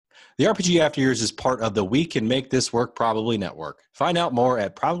The RPG After Years is part of the We Can Make This Work Probably Network. Find out more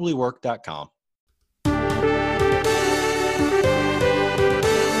at probablywork.com.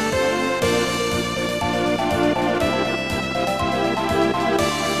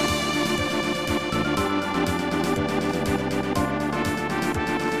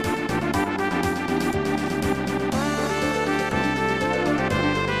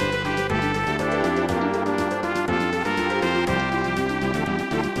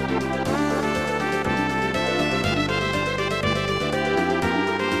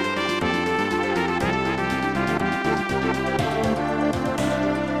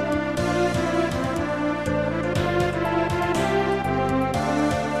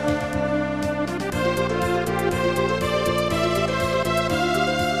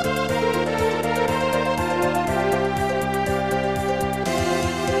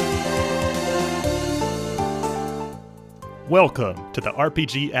 Welcome to the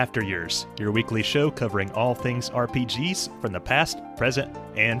RPG After Years, your weekly show covering all things RPGs from the past, present,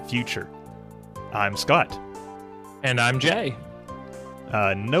 and future. I'm Scott. And I'm Jay.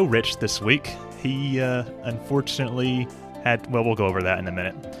 No Rich this week. He unfortunately had, well, we'll go over that in a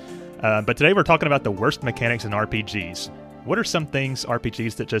minute. But today we're talking about the worst mechanics in RPGs. What are some things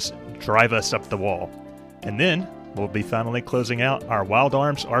RPGs that just drive us up the wall? And then we'll be finally closing out our Wild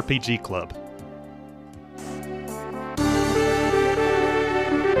Arms RPG Club.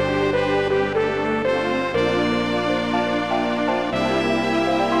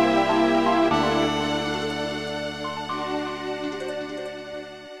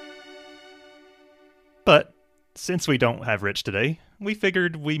 But since we don't have Rich today, we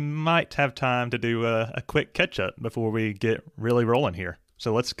figured we might have time to do a quick catch-up before we get really rolling here.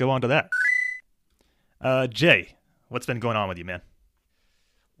 So let's go on to that. Jay, what's been going on with you, man?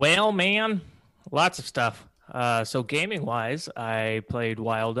 Well, man, lots of stuff. So gaming-wise, I played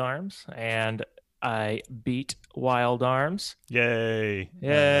Wild Arms, and I beat Wild Arms. Yay.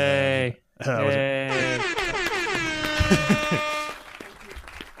 Yay. Yay.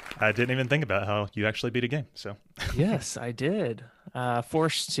 I didn't even think about how you actually beat a game. So Yes, I did.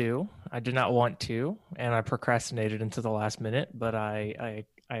 Forced to. I did not want to, and I procrastinated until the last minute, but I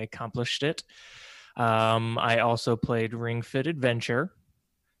accomplished it. I also played Ring Fit Adventure.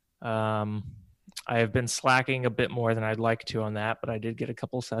 I have been slacking a bit more than I'd like to on that, but I did get a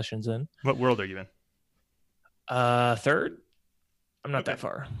couple sessions in. what world are you in? Third? I'm not Okay. that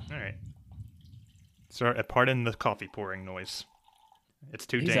far. All right. Sorry, pardon the coffee pouring noise. It's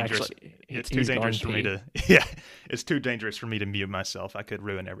too dangerous. It's too dangerous for me to. Yeah, it's too dangerous for me to mute myself. I could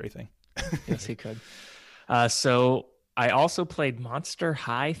ruin everything. Yes, he could. So I also played Monster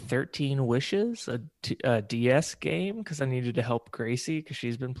High 13 Wishes, a DS game, because I needed to help Gracie because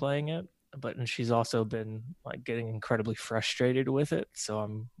she's been playing it, and she's also been like getting incredibly frustrated with it. So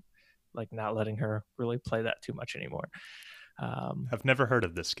I'm like not letting her really play that too much anymore. I've never heard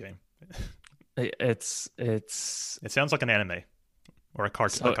of this game. It sounds like an anime or a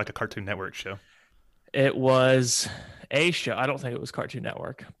cartoon, like a Cartoon Network show. It was a show. I don't think it was Cartoon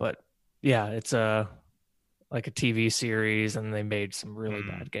Network, but yeah, it's like a TV series, and they made some really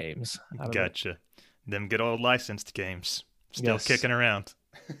bad games out of it. Gotcha. Them good old licensed games still Yes. kicking around.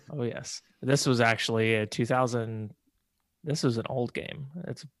 Oh yes, this was actually a 2000. This was an old game.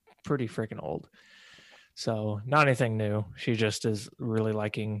 It's pretty freaking old. So not anything new. She just is really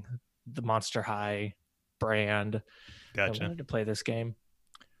liking the Monster High brand. I Gotcha. wanted to play this game.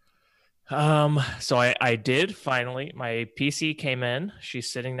 So I did finally. My PC came in. She's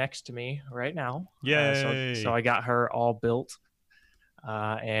sitting next to me right now. Yay! So I got her all built,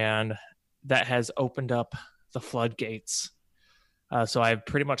 and that has opened up the floodgates. So I've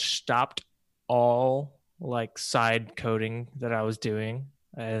pretty much stopped all like side coding that I was doing,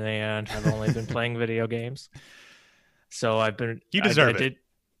 and have only been playing video games. So I've been. You deserve it.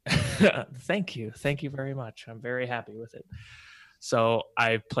 Thank you very much. I'm very happy with it. So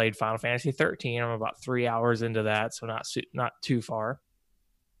I've played Final Fantasy 13. I'm about 3 hours into that, so not too far.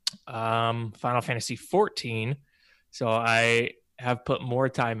 Final Fantasy 14. So I have put more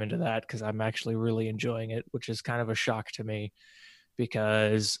time into that because I'm actually really enjoying it, which is kind of a shock to me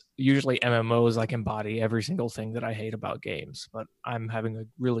because usually MMOs like embody every single thing that I hate about games, but I'm having a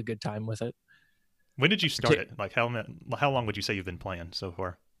really good time with it. When did you start it? Like how long would you say you've been playing so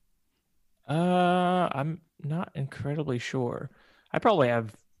far? I'm not incredibly sure. I probably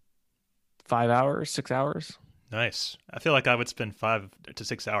have 5 hours, 6 hours. Nice. I feel like I would spend 5 to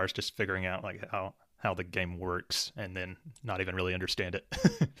 6 hours just figuring out like how the game works and then not even really understand it.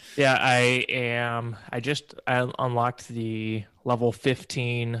 Yeah, I unlocked the level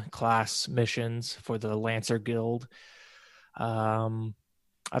 15 class missions for the Lancer Guild.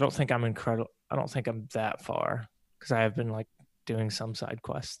 I don't think I'm incredible. I don't think I'm that far because I have been like doing some side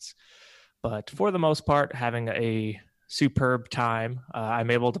quests. But for the most part, having a superb time.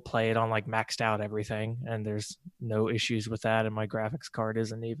 I'm able to play it on like maxed out everything, and there's no issues with that. And my graphics card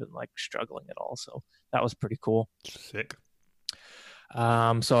isn't even like struggling at all. So that was pretty cool. Sick.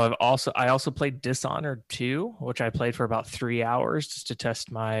 So I also played Dishonored 2, which I played for about 3 hours just to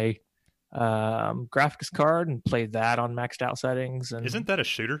test my graphics card and played that on maxed out settings. And isn't that a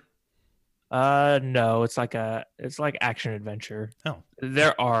shooter? No, it's like action adventure. Oh,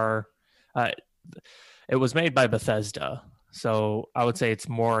 there are. It was made by Bethesda, so I would say it's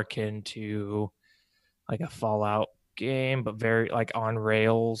more akin to like a Fallout game, but very like on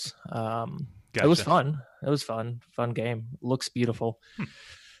rails. gotcha. It was fun. It was fun game. Looks beautiful.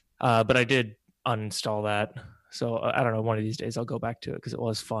 But I did uninstall that. So I don't know. One of these days I'll go back to it because it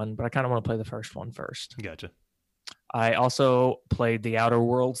was fun. But I kind of want to play the first one first. Gotcha. I also played The Outer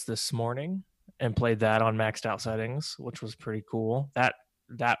Worlds this morning and played that on maxed out settings, which was pretty cool. That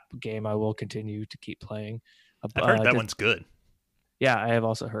game I will continue to keep playing. I've heard that one's good. Yeah, I have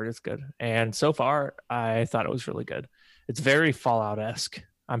also heard it's good. And so far, I thought it was really good. It's very Fallout-esque.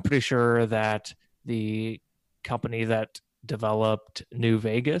 I'm pretty sure that the company that developed New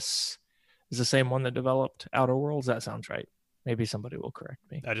Vegas is the same one that developed Outer Worlds. That sounds right. Maybe somebody will correct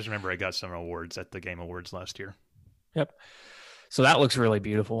me. I just remember I got some awards at the Game Awards last year. Yep. So that looks really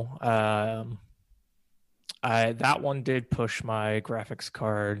beautiful. That one did push my graphics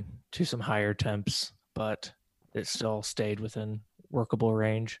card to some higher temps, but it still stayed within workable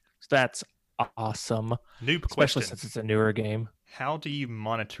range. So that's awesome. Noob especially question. Since it's a newer game. How do you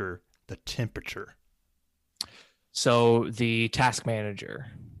monitor the temperature? So the task manager.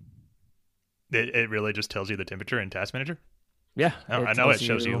 It really just tells you the temperature in Task Manager? Yeah. I know it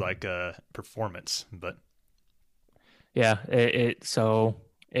shows you like performance, but yeah, so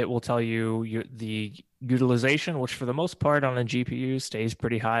it will tell you the utilization, which for the most part on a GPU stays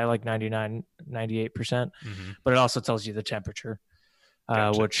pretty high, like 99, 98%. Mm-hmm. But it also tells you the temperature,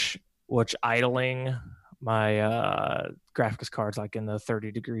 Gotcha. which idling my graphics cards like in the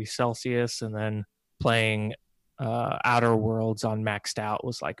 30 degrees Celsius, and then playing Outer Worlds on maxed out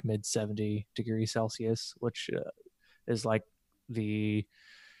was like mid 70 degrees Celsius, which is like the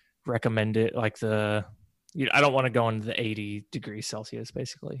recommended, like the I don't want to go into the 80 degrees Celsius,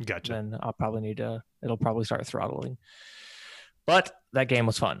 basically. Gotcha. Then it'll probably start throttling. But that game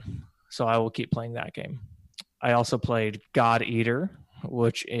was fun, so I will keep playing that game. I also played God Eater,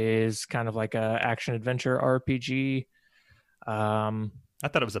 which is kind of like a action adventure RPG. I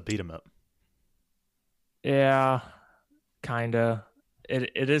thought it was a beat 'em up. Yeah, kinda.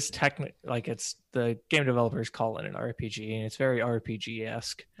 It is technically like it's the game developers call it an RPG, and it's very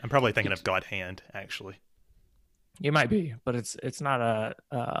RPG-esque. I'm probably thinking of God Hand, actually. You might be, but it's not a.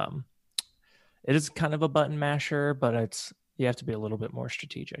 It is kind of a button masher, but you have to be a little bit more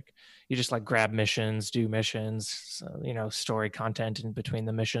strategic. You just like grab missions, do missions, story content in between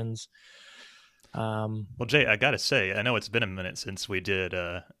the missions. Well, Jay, I gotta say, I know it's been a minute since we did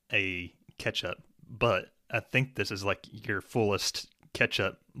a catch up, but I think this is like your fullest catch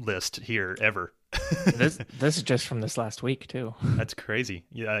up list here ever. this is just from this last week too. That's crazy.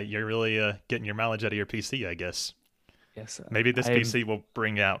 Yeah, you're really getting your mileage out of your PC, I guess. Yes. Maybe this PC will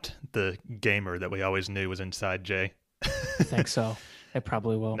bring out the gamer that we always knew was inside Jay. I think so. It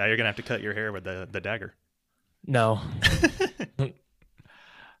probably will. Now you're gonna have to cut your hair with the dagger. No.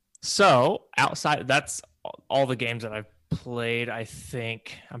 So outside, that's all the games that I've played.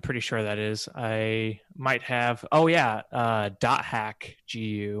 I'm pretty sure that is. I might have. Oh yeah, Dot Hack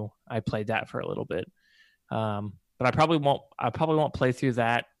GU. I played that for a little bit, but I probably won't play through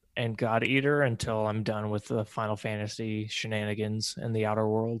that and God Eater until I'm done with the Final Fantasy shenanigans and the Outer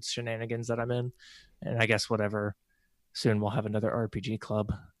Worlds shenanigans that I'm in, and I guess whatever. Soon we'll have another RPG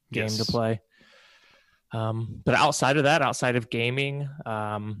Club game to play. But outside of that, outside of gaming,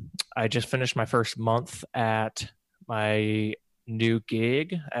 I just finished my first month at my new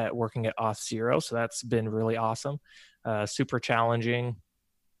gig at working at Auth0. So that's been really awesome. Super challenging,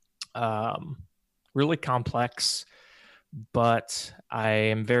 really complex, but I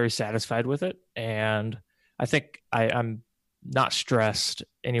am very satisfied with it. And I think I'm not stressed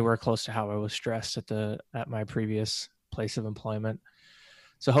anywhere close to how I was stressed at my previous place of employment.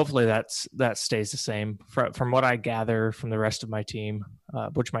 So hopefully that stays the same. From what I gather from the rest of my team,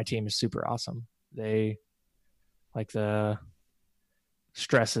 which my team is super awesome. They like the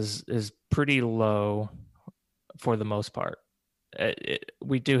stress is pretty low for the most part.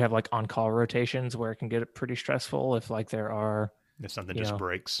 We do have like on-call rotations where it can get pretty stressful if like if something just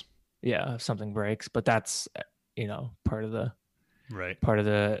breaks. Yeah, if something breaks, but that's part of the Right. part of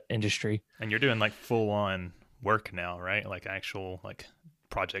the industry. And you're doing like full on work now, right? Like actual like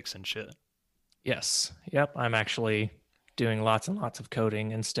projects and shit. Yes. Yep. I'm actually doing lots and lots of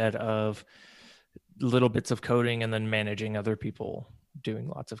coding instead of little bits of coding and then managing other people doing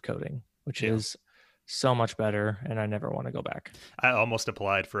lots of coding, which is so much better. And I never want to go back. I almost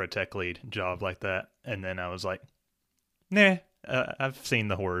applied for a tech lead job like that. And then I was like, nah, I've seen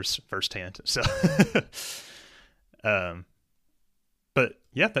the horrors firsthand. So, but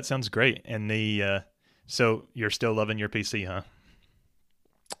yeah, that sounds great. And so you're still loving your PC, huh?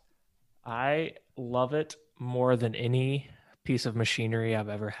 I love it more than any piece of machinery I've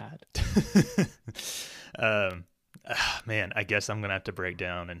ever had. Man, I guess I'm gonna have to break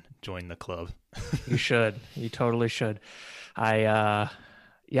down and join the club. You should. You totally should. I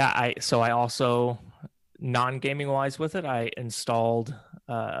also, non-gaming wise with it, I installed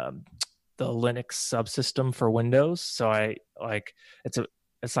the Linux subsystem for Windows. So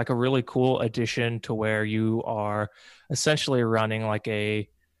it's like a really cool addition to where you are essentially running like a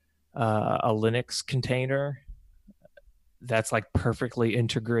Linux container that's like perfectly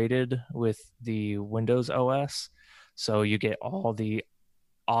integrated with the Windows OS. So you get all the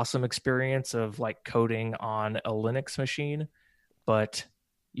awesome experience of like coding on a Linux machine, but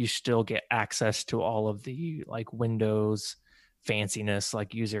you still get access to all of the like Windows fanciness,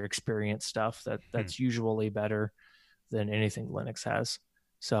 like user experience stuff that's usually better than anything Linux has.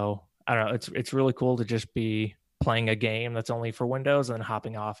 So I don't know, it's really cool to just be playing a game that's only for Windows and then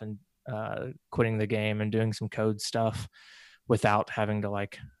hopping off and quitting the game and doing some code stuff without having to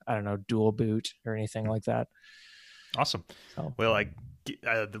like, I don't know, dual boot or anything like that. Awesome. So, well,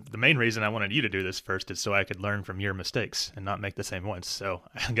 the main reason I wanted you to do this first is so I could learn from your mistakes and not make the same ones. So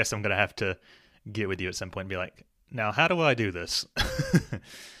I guess I'm going to have to get with you at some point and be like, now, how do I do this?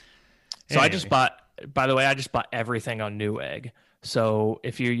 So I just bought everything on Newegg. So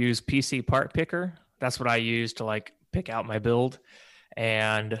if you use PC Part Picker, that's what I use to like pick out my build,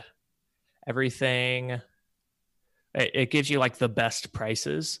 and everything. It gives you like the best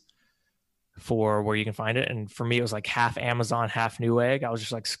prices for where you can find it. And for me, it was like half Amazon, half Newegg. I was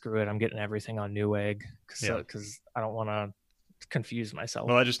just like, screw it, I'm getting everything on Newegg because I don't want to confuse myself.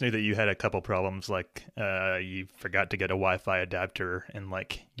 Well, I just knew that you had a couple problems, like you forgot to get a Wi-Fi adapter, and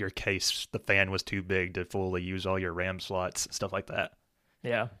like your case, the fan was too big to fully use all your RAM slots, stuff like that.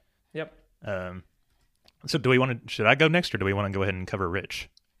 Yeah. Yep. So should I go next, or do we want to go ahead and cover Rich?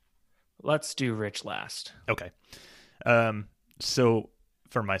 Let's do Rich last. Okay. So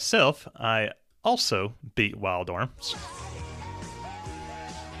for myself, I also beat Wild Arms.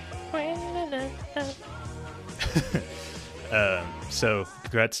 So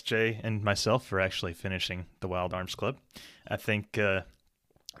congrats, Jay and myself, for actually finishing the Wild Arms Club. I think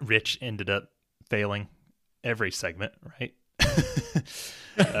Rich ended up failing every segment, right?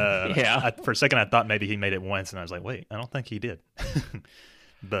 Yeah. For a second, I thought maybe he made it once, and I was like, wait, I don't think he did.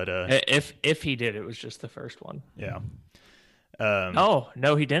 But if he did, it was just the first one. Yeah. Oh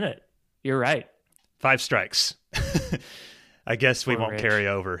no, he didn't. You're right. 5 strikes. I guess we won't Rich. carry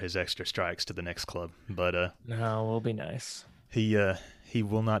over his extra strikes to the next club, but No, we'll be nice. He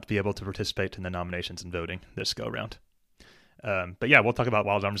will not be able to participate in the nominations and voting this go around. But yeah, we'll talk about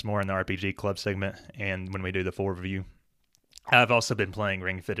Wild Arms more in the RPG Club segment, and when we do the full review. I've also been playing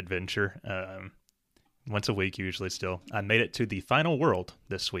Ring Fit Adventure once a week, usually still. I made it to the final world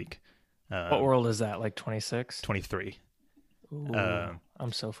this week. What world is that, like 26? 23. Ooh,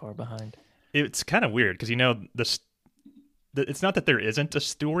 I'm so far behind. It's kind of weird because, you know, it's not that there isn't a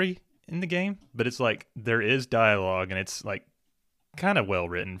story in the game, but it's like there is dialogue, and it's like kind of well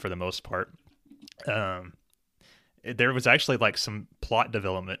written for the most part. There was actually like some plot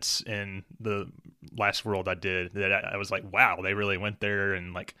developments in the last world I did that I was like, wow, they really went there.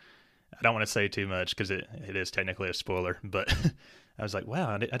 And like, I don't want to say too much because it is technically a spoiler, but I was like,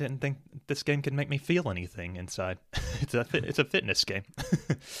 wow, I didn't think this game could make me feel anything inside. It's a fitness game.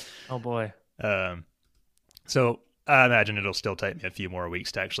 Oh boy. So I imagine it'll still take me a few more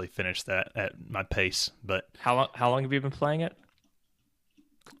weeks to actually finish that at my pace. But how long have you been playing it?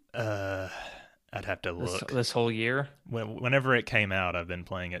 I'd have to look. This whole year? Whenever it came out, I've been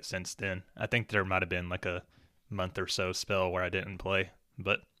playing it since then. I think there might have been like a month or so spell where I didn't play,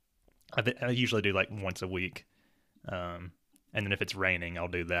 but I usually do like once a week. And then if it's raining, I'll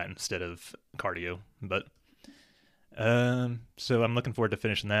do that instead of cardio. But so I'm looking forward to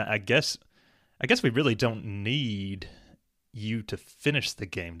finishing that. I guess we really don't need you to finish the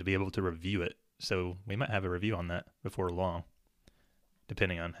game to be able to review it. So we might have a review on that before long,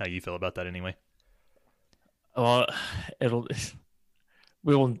 depending on how you feel about that anyway. Well,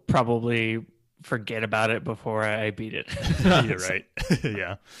 we will probably forget about it before I beat it. You're right.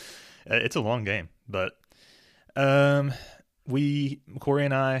 Yeah. It's a long game, but Corey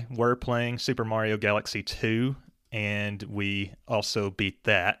and I were playing Super Mario Galaxy 2, and we also beat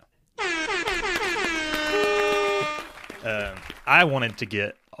that. I wanted to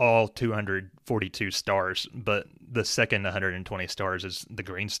get all 242 stars, but the second 120 stars is the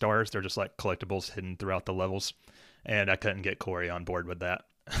green stars. They're just like collectibles hidden throughout the levels, and I couldn't get Corey on board with that.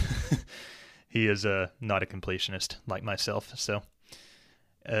 He is not a completionist like myself, so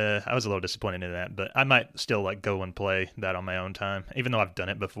I was a little disappointed in that, but I might still like go and play that on my own time, even though I've done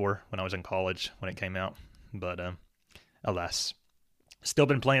it before when I was in college when it came out. But alas, still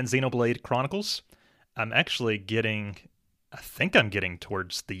been playing Xenoblade Chronicles. I'm actually I think I'm getting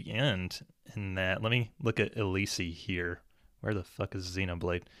towards the end in that. Let me look at Elise here. Where the fuck is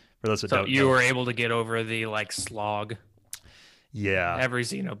Xenoblade? For those that So don't you know. were able to get over the like slog. Yeah. Every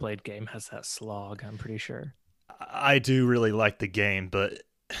Xenoblade game has that slog, I'm pretty sure. I do really like the game, but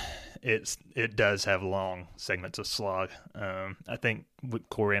it does have long segments of slog. I think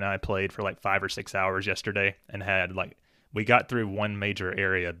Corey and I played for like 5 or 6 hours yesterday and had we got through one major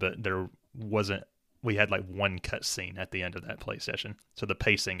area, but we had like one cutscene at the end of that play session. So the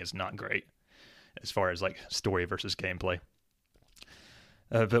pacing is not great as far as like story versus gameplay.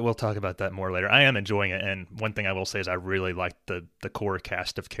 But we'll talk about that more later. I am enjoying it, and one thing I will say is I really like the core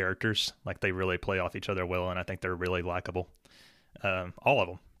cast of characters. Like, they really play off each other well, and I think they're really likable. All of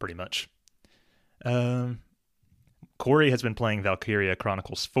them, pretty much. Corey has been playing Valkyria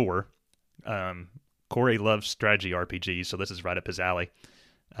Chronicles 4. Corey loves strategy RPGs, so this is right up his alley.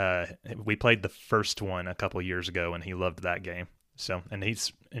 We played the first one a couple years ago, and he loved that game. And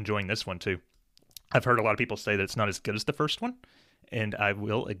he's enjoying this one, too. I've heard a lot of people say that it's not as good as the first one, and I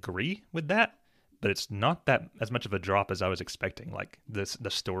will agree with that, but it's not that as much of a drop as I was expecting. Like, the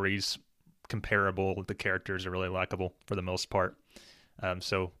story's comparable, the characters are really likable for the most part.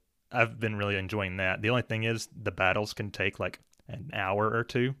 So I've been really enjoying that. The only thing is the battles can take like an hour or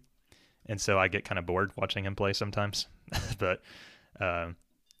two, and so I get kind of bored watching him play sometimes. But as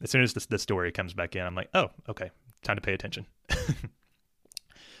soon as the story comes back in, I'm like, oh, okay, time to pay attention.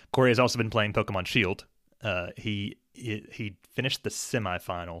 Corey has also been playing Pokemon Shield. He finished the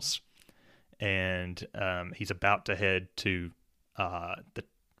semifinals, and he's about to head to the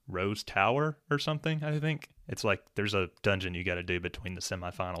Rose Tower or something, I think. It's like there's a dungeon you got to do between the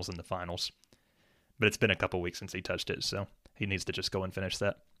semifinals and the finals. But it's been a couple weeks since he touched it, so he needs to just go and finish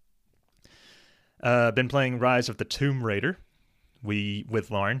that. Been playing Rise of the Tomb Raider. With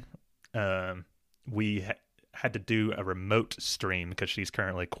Lauren. We had to do a remote stream because she's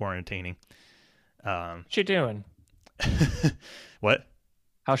currently quarantining. What's she doing? What?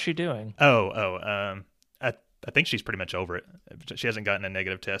 How's she doing? I think she's pretty much over it. She hasn't gotten a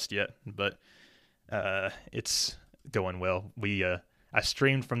negative test yet, but it's going well. I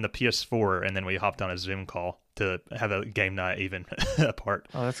streamed from the PS4, and then we hopped on a Zoom call to have a game night even apart.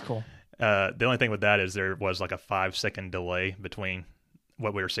 Oh, that's cool. The only thing with that is there was like a 5-second delay between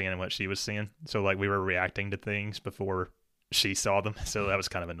what we were seeing and what she was seeing. So like we were reacting to things before she saw them. So that was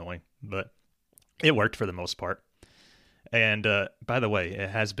kind of annoying, but it worked for the most part. And by the way, it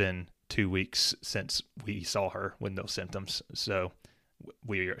has been 2 weeks since we saw her with no symptoms. So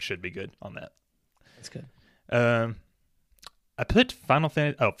we should be good on that. That's good. I put Final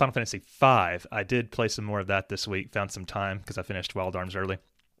Fantasy V. I did play some more of that this week. Found some time because I finished Wild Arms early.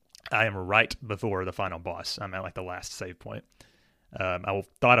 I am right before the final boss. I'm at like the last save point. I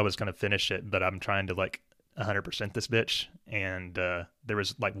thought I was going to finish it, but I'm trying to like 100% this bitch. And there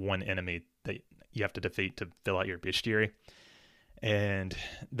was like one enemy that you have to defeat to fill out your bestiary. And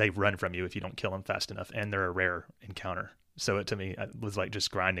they run from you if you don't kill them fast enough. And they're a rare encounter. So to me, I was like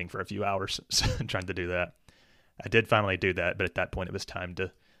just grinding for a few hours trying to do that. I did finally do that, but at that point it was time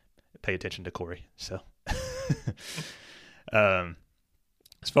to pay attention to Corey. So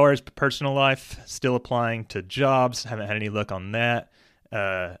as far as personal life, still applying to jobs. Haven't had any luck on that.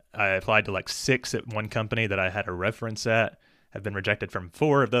 I applied to like 6 at one company that I had a reference at. Have been rejected from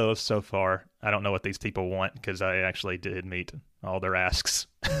 4 of those so far. I don't know what these people want because I actually did meet all their asks.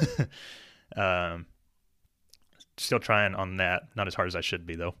 Still trying on that. Not as hard as I should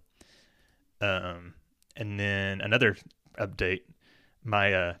be, though. And then another update.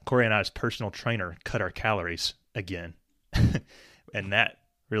 My Corey and I's personal trainer cut our calories again. And that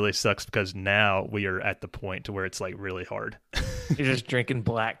really sucks because now we are at the point to where it's like really hard. You're just drinking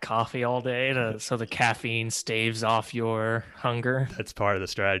black coffee all day so the caffeine staves off your hunger. That's part of the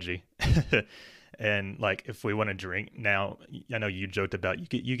strategy. And like if we want to drink now, I know you joked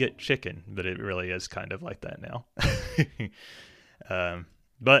about you get chicken, but it really is kind of like that now.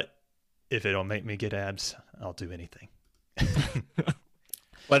 But if it'll make me get abs, I'll do anything.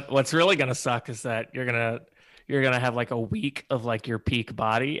 What's really gonna suck is that you're gonna have like a week of like your peak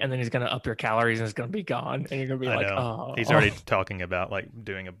body, and then he's gonna up your calories and it's gonna be gone, and you're gonna be I like, know. oh, He's already talking about like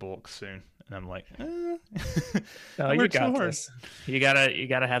doing a bulk soon, and I'm like, no, I you work so got hard. this. You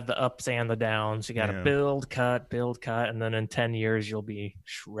gotta have the ups and the downs. You gotta Yeah. build, cut, and then in 10 years you'll be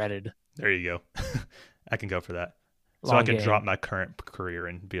shredded. There you go. I can go for that. So Long I can game. drop my current career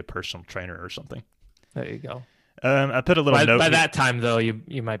and be a personal trainer or something. There you go. I put a little By, note. by here- that time, though,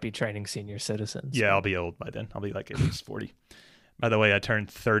 you might be training senior citizens. Yeah, I'll be old by then. I'll be like at least 40. By the way, I turn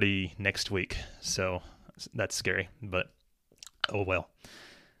 30 next week, so that's scary, but oh well.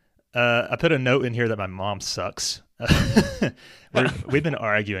 I put a note in here that my mom sucks. We've been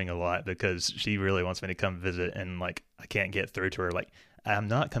arguing a lot because she really wants me to come visit, and like I can't get through to her. Like, I'm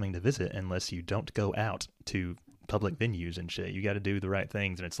not coming to visit unless you don't go out to public venues and shit. You got to do the right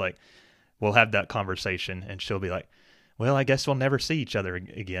things, and it's like we'll have that conversation, and she'll be like, well, I guess we'll never see each other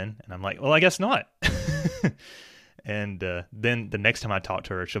again. And I'm like, well, I guess not. And then the next time I talk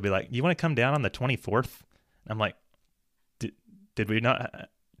to her, she'll be like, you want to come down on the 24th? I'm like, did we not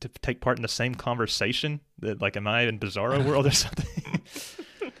to take part in the same conversation? That like, am I in Bizarro World or something?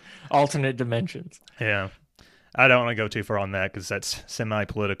 Alternate dimensions. Yeah. I don't want to go too far on that because that's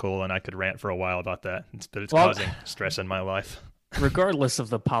semi-political, and I could rant for a while about that. But it's causing stress in my life. Regardless of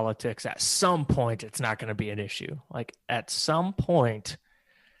the politics, at some point it's not going to be an issue. Like at some point,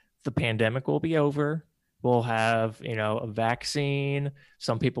 the pandemic will be over. We'll have, a vaccine.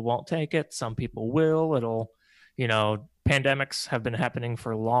 Some people won't take it. Some people will. Pandemics have been happening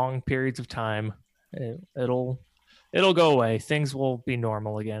for long periods of time. It'll go away. Things will be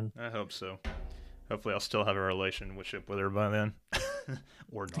normal again. I hope so. Hopefully I'll still have a relationship with her by then.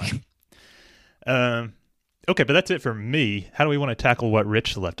 Or not. Okay, but that's it for me. How do we want to tackle what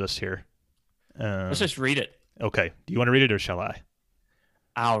Rich left us here? Let's just read it. Okay. Do you want to read it or shall I?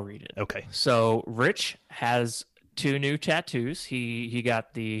 I'll read it. Okay. So Rich has 2 new tattoos. He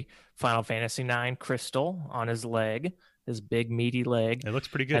got the Final Fantasy IX crystal on his leg, his big meaty leg. It looks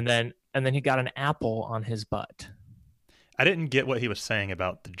pretty good. And then he got an apple on his butt. I didn't get what he was saying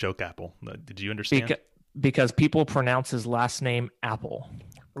about the joke apple. Did you understand? Because people pronounce his last name Apple.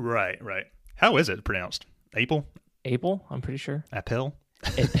 Right. How is it pronounced? Apple? Apple, I'm pretty sure. Appel?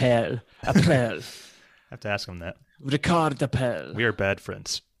 Apple. I have to ask him that. Ricard Appel. We are bad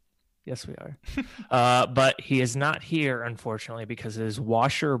friends. Yes, we are. But he is not here, unfortunately, because his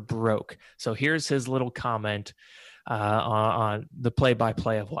washer broke. So here's his little comment on the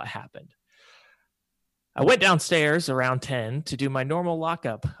play-by-play of what happened. I went downstairs around 10 to do my normal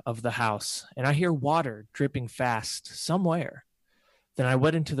lockup of the house, and I hear water dripping fast somewhere. Then I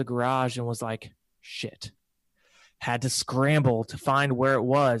went into the garage and was like, shit. Had to scramble to find where it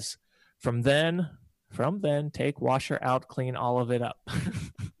was. From then, take washer out, clean all of it up.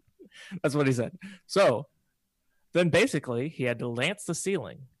 That's what he said. So then basically he had to lance the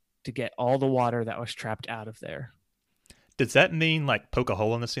ceiling to get all the water that was trapped out of there. Does that mean like poke a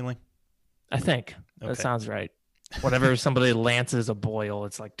hole in the ceiling? I think that Okay. sounds right. Whenever somebody lances a boil,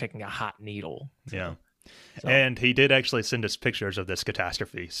 it's like taking a hot needle. Yeah. So, And he did actually send us pictures of this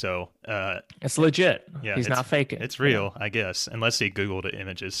catastrophe. So it's legit. yeah, He's not faking. it's real, I guess, unless he Googled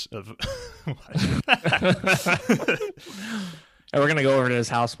images of. And we're gonna go over to his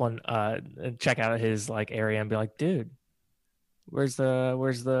house and check out his like area and be like, dude, where's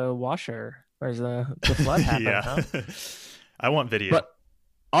the washer? Where's the flood happen? Yeah. Huh? I want video. But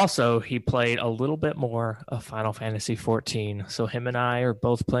also, he played a little bit more of Final Fantasy 14. So him and I are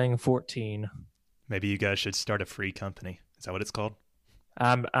both playing 14. Maybe you guys should start a free company. Is that what it's called?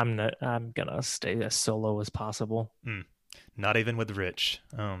 I'm gonna stay as solo as possible. Not even with Rich.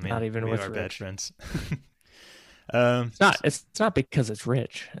 Oh man, Not even we with are bad Rich. friends. It's not because it's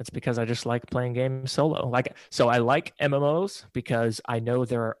rich. It's because I just like playing games solo. So I like MMOs because I know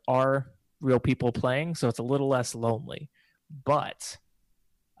there are real people playing, so it's a little less lonely. But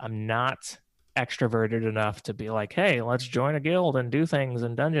I'm not extroverted enough to be like, hey, let's join a guild and do things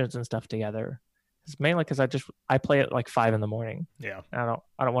and dungeons and stuff together. It's mainly because I play at like 5 a.m. Yeah, I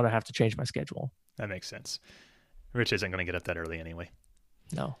don't want to have to change my schedule. that makes sense. Rich isn't going to get up that early anyway.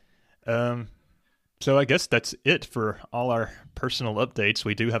 No. So I guess that's it for all our personal updates.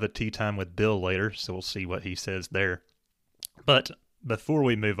 We do have a tea time with Bill later, so we'll see what he says there. But before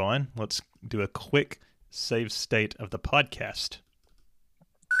we move on, let's do a quick save state of the podcast.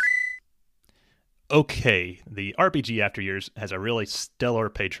 Okay, the RPG After Years has a really stellar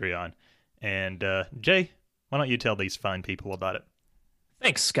Patreon. And Jay, why don't you tell these fine people about it?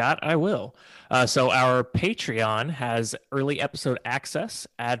 Thanks, Scott. I will. So our Patreon has early episode access,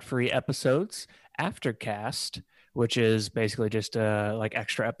 ad-free episodes, Aftercast, which is basically just like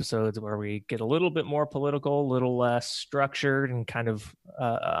extra episodes where we get a little bit more political, a little less structured, and kind of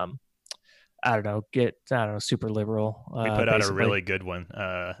super liberal. We put out a Basically. really good one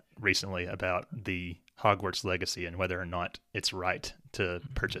recently about the Hogwarts Legacy and whether or not it's right to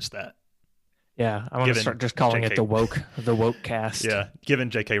purchase that. Yeah, I want to start just calling it the woke cast. Yeah, given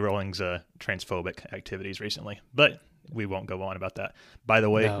J.K. Rowling's transphobic activities recently, but we won't go on about that. By the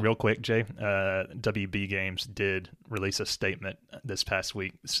way, real quick, Jay, WB Games did release a statement this past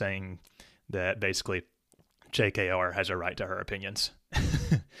week saying that basically JKR has a right to her opinions.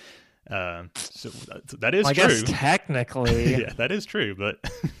 So that is true. I guess technically. Yeah, that is true, but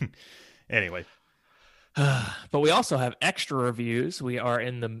anyway. But we also have extra reviews. We are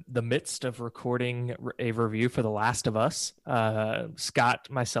in the midst of recording a review for The Last of Us, Scott,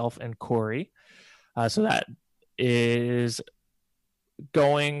 myself, and Corey. So that is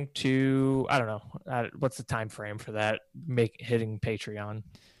going to, I don't know, what's the time frame for that hitting Patreon?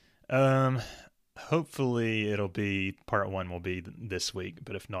 Hopefully it'll be part 1 will be this week,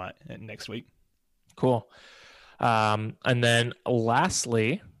 but if not, next week. Cool. And then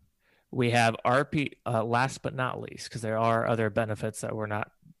lastly, we have last but not least, because there are other benefits that we're not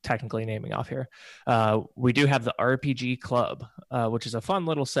technically naming off here. We do have the RPG Club, which is a fun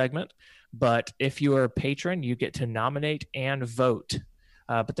little segment. But if you are a patron, you get to nominate and vote.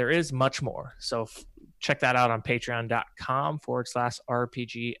 But there is much more. So check that out on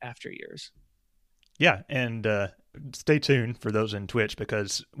patreon.com/RPG After Years. Yeah, and stay tuned for those in Twitch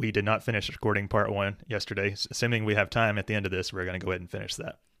because we did not finish recording part 1 yesterday. Assuming we have time at the end of this, we're going to go ahead and finish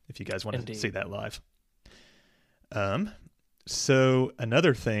that if you guys want to see that live. So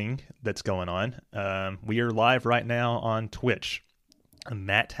another thing that's going on, we are live right now on Twitch. And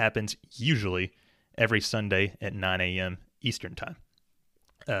that happens usually every Sunday at 9 a.m. Eastern Time.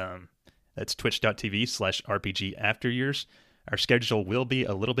 That's twitch.tv/RPG After Years. Our schedule will be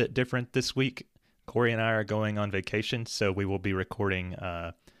a little bit different this week. Corey and I are going on vacation, so we will be recording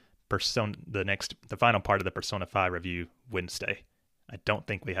the final part of the Persona 5 review Wednesday. I don't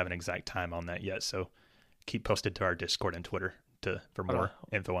think we have an exact time on that yet, so keep posted to our Discord and Twitter for more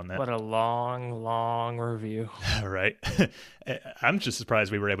info on that. What a long review. Right. I'm just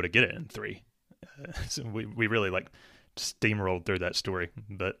surprised we were able to get it in 3. So we really steamrolled through that story,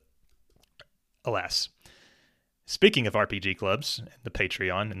 but alas. Speaking of RPG clubs, the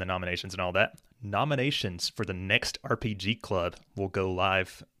Patreon and the nominations and all that, nominations for the next RPG club will go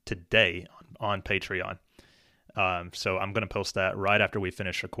live today on Patreon. So I'm going to post that right after we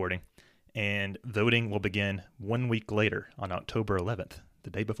finish recording. And voting will begin 1 week later on October 11th, the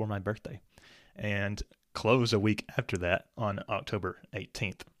day before my birthday, and close a week after that on October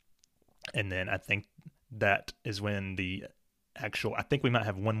 18th. And then I think that is when I think we might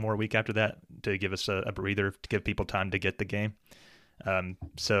have one more week after that to give us a breather, to give people time to get the game.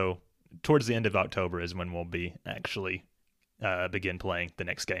 So towards the end of October is when we'll be actually begin playing the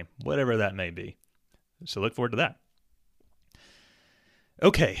next game, whatever that may be. So look forward to that.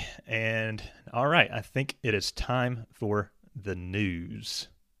 Okay, and all right, I think it is time for the news.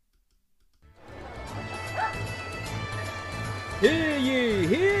 Hear ye,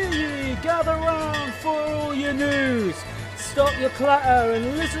 gather round for all your news. Stop your clatter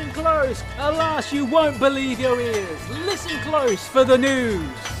and listen close. Alas, you won't believe your ears. Listen close for the news.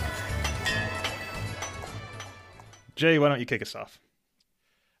 Jay, why don't you kick us off?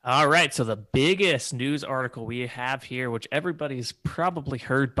 All right, so the biggest news article we have here, which everybody's probably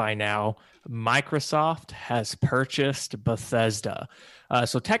heard by now, Microsoft has purchased Bethesda.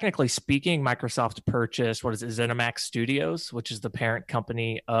 So technically speaking, Microsoft purchased, ZeniMax Studios, which is the parent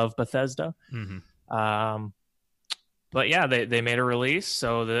company of Bethesda. Mm-hmm. But yeah, they made a release.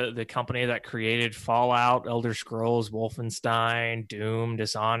 So the company that created Fallout, Elder Scrolls, Wolfenstein, Doom,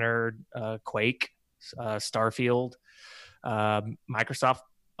 Dishonored, Quake, Starfield, Microsoft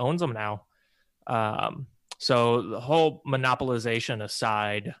owns them now. So the whole monopolization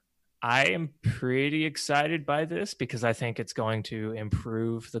aside, I am pretty excited by this because I think it's going to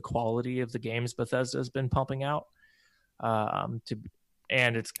improve the quality of the games Bethesda has been pumping out. Haven't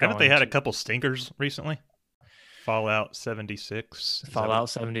they had a couple stinkers recently? Fallout 76. Fallout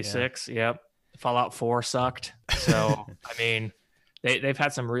 76, yeah. Yep. Fallout 4 sucked. So, I mean, they've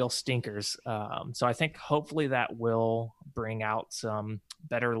had some real stinkers. So I think hopefully that will bring out some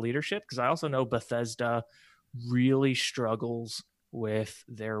better leadership, because I also know Bethesda really struggles with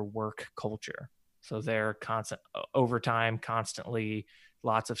their work culture. So they're constant overtime, constantly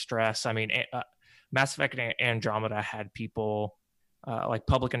lots of stress. I mean, Mass Effect and Andromeda had people like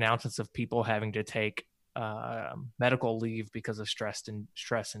public announcements of people having to take medical leave because of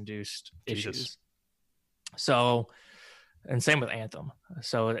stress-induced issues. So, and same with Anthem.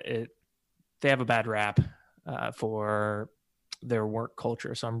 So they have a bad rap for their work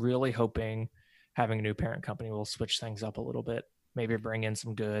culture. So I'm really hoping having a new parent company will switch things up a little bit, maybe bring in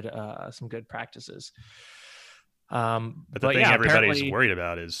some good practices. But the thing everybody's worried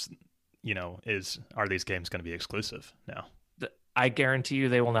about is, are these games going to be exclusive now? I guarantee you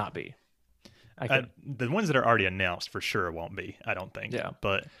they will not be. The ones that are already announced for sure won't be, I don't think. Yeah.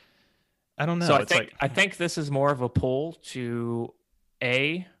 But I don't know. So I think this is more of a pull to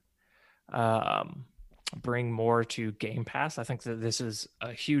bring more to Game Pass. I think that this is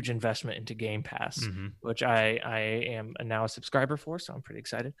a huge investment into Game Pass, which I am now a subscriber for, so I'm pretty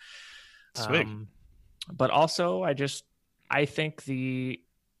excited. Sweet. But also, I think the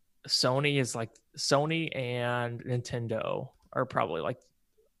Sony and Nintendo are probably like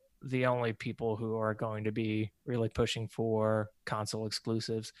the only people who are going to be really pushing for console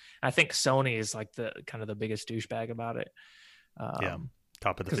exclusives. I think Sony is like the kind of the biggest douchebag about it.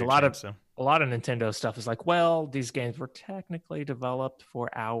 Top of the because food chain, a lot of Nintendo stuff is like, well, these games were technically developed for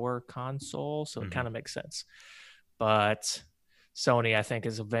our console, so it kind of makes sense. But Sony, I think,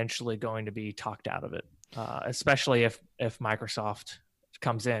 is eventually going to be talked out of it, especially if Microsoft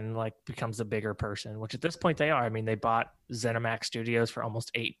comes in, like becomes a bigger person, which at this point they are. I mean, they bought ZeniMax Studios for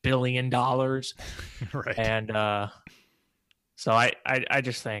almost $8 billion. Right. And so I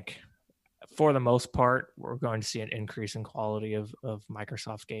just think, for the most part, we're going to see an increase in quality of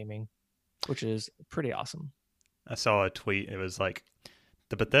Microsoft gaming, which is pretty awesome. I saw a tweet. It was like,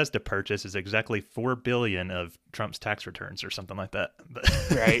 the Bethesda purchase is exactly $4 billion of Trump's tax returns or something like that. But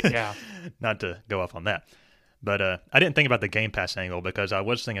right, yeah. Not to go off on that. But I didn't think about the Game Pass angle, because I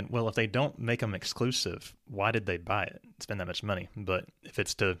was thinking, well, if they don't make them exclusive, why did they buy it? Spend that much money? But if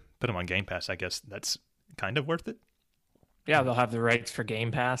it's to put them on Game Pass, I guess that's kind of worth it. Yeah, they'll have the rights for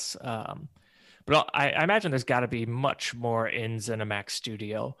Game Pass. But I imagine there's got to be much more in ZeniMax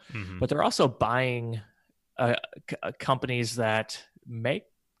Studio. But they're also buying companies that make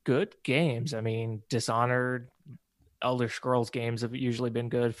good games. I mean, Dishonored, Elder Scrolls games have usually been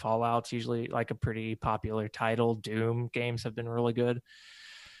good. Fallout's usually like a pretty popular title. Doom games have been really good.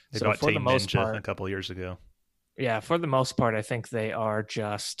 They bought Team Ninja a couple years ago. Yeah, for the most part, I think they are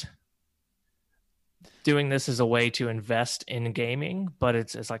just doing this as a way to invest in gaming, but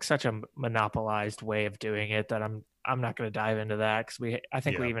it's like such a monopolized way of doing it that I'm not going to dive into that, because I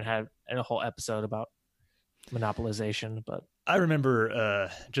think we even had a whole episode about monopolization. But I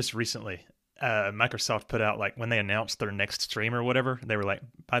remember just recently Microsoft put out, like, when they announced their next stream or whatever, they were like,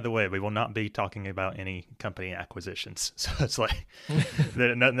 by the way, we will not be talking about any company acquisitions. So it's like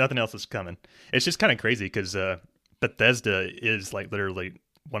nothing else is coming. It's just kind of crazy, because Bethesda is like literally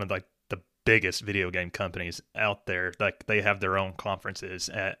one of like the biggest video game companies out there. Like, they have their own conferences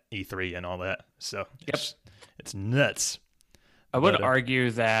at E3 and all that. So it's nuts. I would argue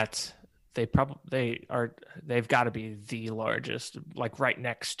that they've got to be the largest, like right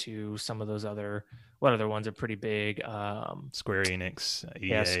next to some of those other ones are pretty big. Square Enix, EA.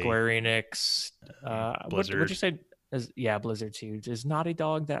 Yeah, Square Enix. Blizzard. What'd you say? Blizzard's huge. Is Naughty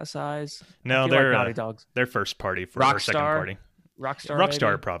Dog that size? No, they're like Naughty Dog's. They're first party for Rockstar, second party. Rockstar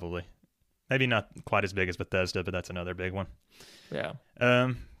maybe? Probably. Maybe not quite as big as Bethesda, but that's another big one. Yeah.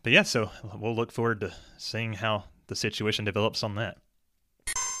 But yeah, so we'll look forward to seeing how the situation develops on that.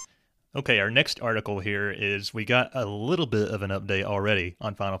 Okay, our next article here is, we got a little bit of an update already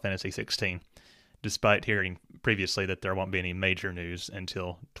on Final Fantasy 16, despite hearing previously that there won't be any major news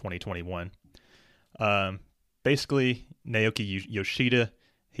until 2021. Basically, Naoki Yoshida,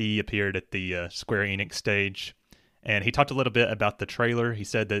 he appeared at the Square Enix stage, and he talked a little bit about the trailer. He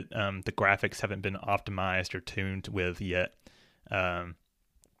said that the graphics haven't been optimized or tuned with yet,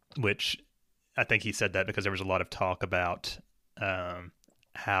 which I think he said that because there was a lot of talk about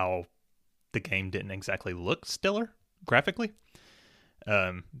how the game didn't exactly look stellar graphically.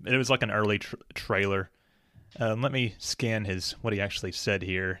 It was like an early trailer. Let me scan what he actually said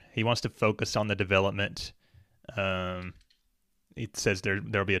here. He wants to focus on the development. It says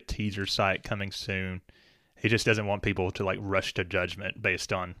there'll be a teaser site coming soon. He just doesn't want people to like rush to judgment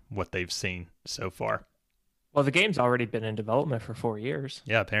based on what they've seen so far. Well, the game's already been in development for 4 years.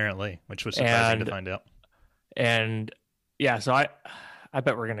 Yeah, apparently, which was surprising to find out. And yeah, so I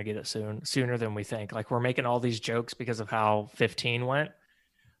bet we're going to get it sooner than we think. Like, we're making all these jokes because of how 15 went,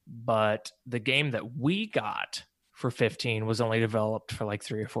 but the game that we got for 15 was only developed for like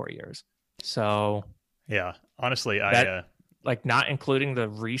 3 or 4 years. So yeah, honestly, like not including the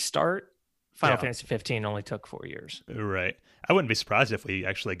restart, Final Yeah. Fantasy 15 only took 4 years. Right. I wouldn't be surprised if we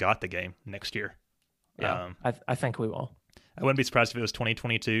actually got the game next year. Yeah, I think we will. I wouldn't be surprised if it was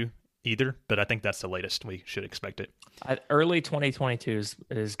 2022 either, but I think that's the latest we should expect it. Early 2022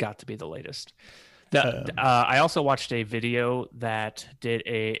 is got to be the latest. I also watched a video that did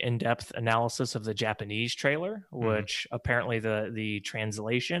a in-depth analysis of the Japanese trailer, which apparently the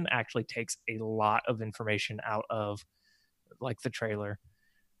translation actually takes a lot of information out of like the trailer.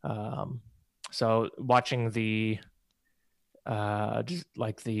 So watching a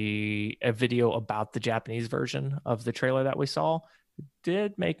video about the Japanese version of the trailer that we saw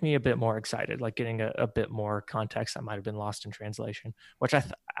did make me a bit more excited, like getting a bit more context that might have been lost in translation, which I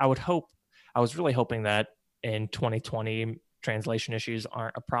was really hoping that in 2020 translation issues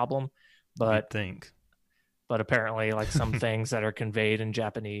aren't a problem, but apparently like some things that are conveyed in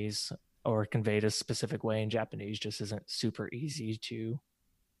Japanese or conveyed a specific way in Japanese just isn't super easy to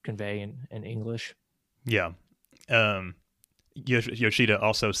convey in English. Yeah. Yoshida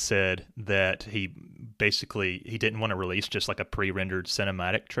also said that he didn't want to release just like a pre-rendered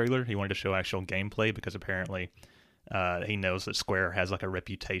cinematic trailer. He wanted to show actual gameplay because apparently he knows that Square has like a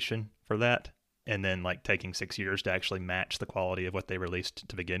reputation for that, and then like taking 6 years to actually match the quality of what they released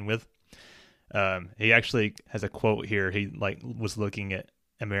to begin with. He actually has a quote here. He like was looking at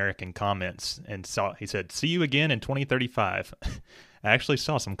American comments and he said, "See you again in 2035." I actually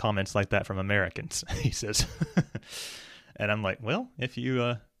saw some comments like that from Americans, he says. And I'm like, well, if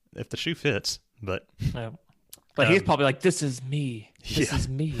the shoe fits, but he's probably like, this is me. This is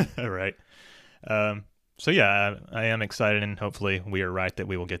me. All right. So yeah, I am excited, and hopefully we are right that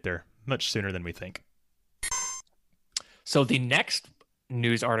we will get there much sooner than we think. So the next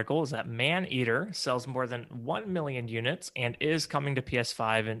news article is that Maneater sells more than 1 million units and is coming to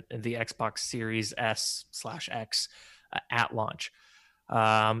PS5 and the Xbox Series S/X at launch.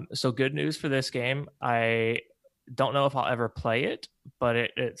 So good news for this game. I don't know if I'll ever play it, but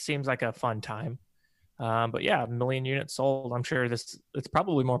it seems like a fun time. But yeah, 1 million units sold. I'm sure it's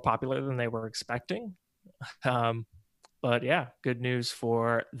probably more popular than they were expecting. But yeah, good news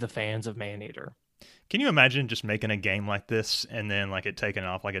for the fans of Maneater. Can you imagine just making a game like this and then like it taking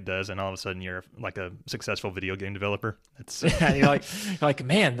off like it does, and all of a sudden you're like a successful video game developer? It's yeah, you're like,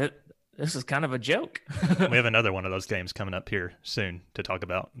 man, this is kind of a joke. We have another one of those games coming up here soon to talk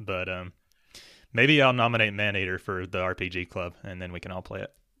about, but maybe I'll nominate Maneater for the RPG Club, and then we can all play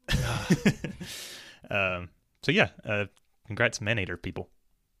it. So yeah, congrats Maneater people.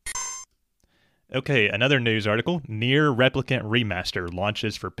 Okay, another news article. Nier Replicant Remaster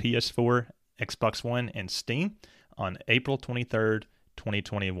launches for PS4, Xbox One, and Steam on April 23rd,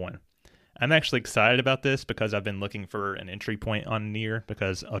 2021. I'm actually excited about this because I've been looking for an entry point on Nier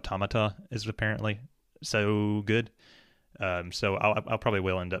because Automata is apparently so good. So I'll probably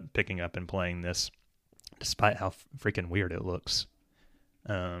will end up picking up and playing this, despite how freaking weird it looks.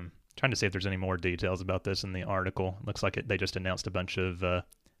 Trying to see if there's any more details about this in the article. Looks like they just announced a bunch of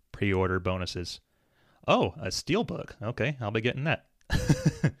pre-order bonuses. Oh, a Steelbook. Okay, I'll be getting that.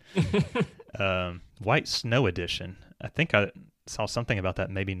 White Snow Edition. I think I saw something about that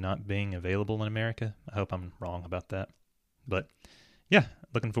maybe not being available in America. I hope I'm wrong about that. But yeah,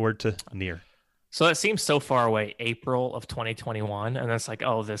 looking forward to Nier. So it seems so far away, April of 2021, and it's like,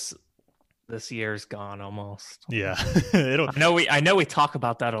 oh, this year's gone almost. Yeah. I know we talk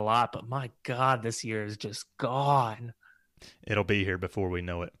about that a lot, but my God, this year is just gone. It'll be here before we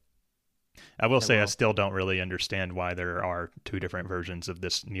know it. I will say I still don't really understand why there are two different versions of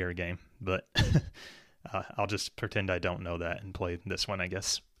this Nier game, but I'll just pretend I don't know that and play this one, I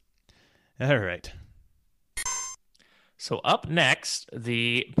guess. All right. So up next,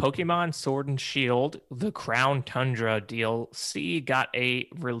 the Pokemon Sword and Shield, the Crown Tundra DLC got a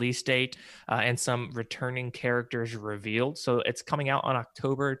release date and some returning characters revealed. So it's coming out on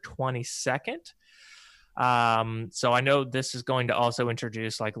October 22nd. So I know this is going to also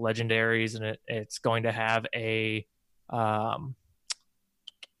introduce like legendaries, and it's going to have a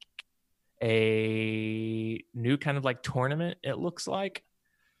new kind of like tournament, it looks like.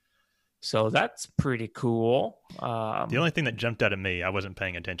 So that's pretty cool. The only thing that jumped out at me, I wasn't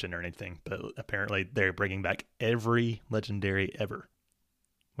paying attention or anything, but apparently they're bringing back every legendary ever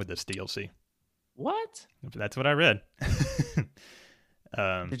with this DLC. What? That's what I read.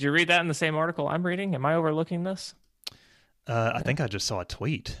 Did you read that in the same article I'm reading? Am I overlooking this? I think I just saw a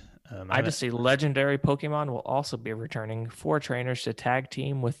tweet. I just see legendary Pokemon will also be returning for trainers to tag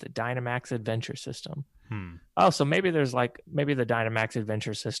team with the Dynamax Adventure System. Oh, so maybe the Dynamax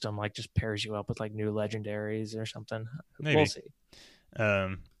Adventure System like just pairs you up with like new legendaries or something. Maybe. We'll see.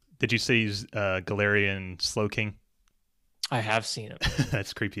 Did you see Galarian Slowking? I have seen it.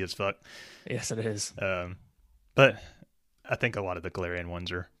 That's creepy as fuck. Yes, it is. But I think a lot of the Galarian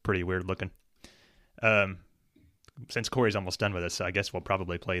ones are pretty weird looking. Since Corey's almost done with us, I guess we'll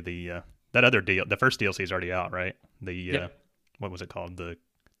probably play the that other deal. The first DLC is already out, right? The what was it called? The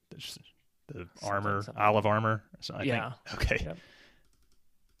armor, something. Isle of Armor. So I Yeah. think. Okay. Yep.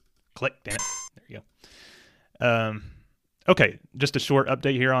 Click. Damn it. There you go. Okay. Just a short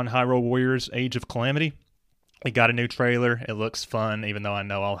update here on Hyrule Warriors: Age of Calamity. We got a new trailer. It looks fun, even though I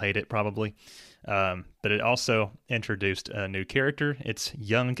know I'll hate it probably. But it also introduced a new character. It's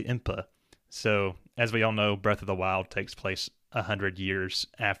young Impa. So, as we all know, Breath of the Wild takes place 100 years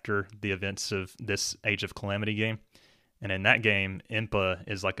after the events of this Age of Calamity game. And in that game, Impa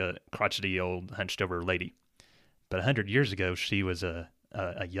is like a crotchety old hunched-over lady. But 100 years ago, she was a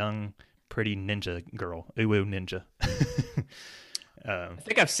young, pretty ninja girl. Uwu ninja. I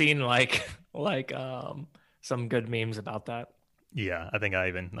think I've seen like some good memes about that. Yeah, I think I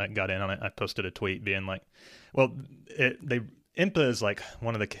even got in on it. I posted a tweet being like, well, Impa is like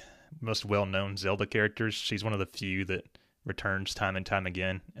one of the most well-known Zelda characters. She's one of the few that returns time and time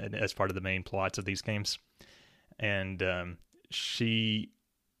again as part of the main plots of these games. And I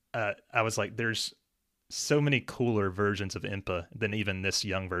was like, there's so many cooler versions of Impa than even this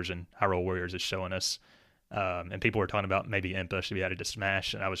young version Hyrule Warriors is showing us. And people were talking about maybe Impa should be added to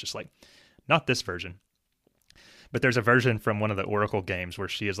Smash, and I was just like, not this version. But there's a version from one of the Oracle games where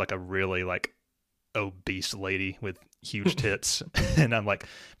she is like a really like obese lady with huge tits, and I'm like,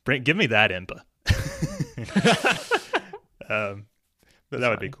 give me that Impa. But that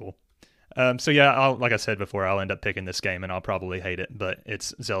would be cool. So yeah, like I said before, I'll end up picking this game, and I'll probably hate it, but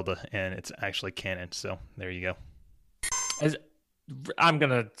it's Zelda, and it's actually canon, so there you go. I'm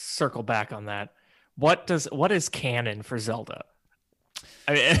gonna circle back on that. What is canon for Zelda?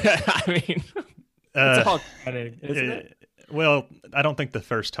 I mean, it's all canon, isn't it? Well, I don't think the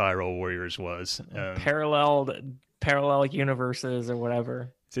first Hyrule Warriors was parallel universes or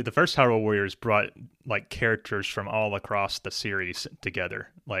whatever. See, the first Hyrule Warriors brought like characters from all across the series together,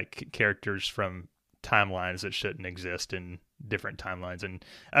 like characters from timelines that shouldn't exist in different timelines, and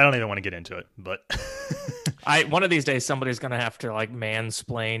I don't even want to get into it, but one of these days somebody's gonna have to like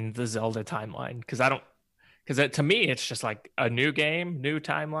mansplain the Zelda timeline, because to me it's just like a new game, new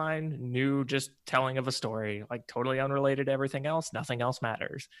timeline, new just telling of a story, like totally unrelated to everything else. Nothing else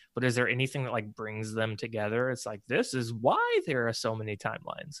matters. But is there anything that like brings them together? It's like, this is why there are so many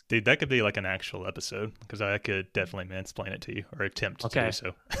timelines. Dude, that could be like an actual episode, because I could definitely mansplain it to you, or attempt to do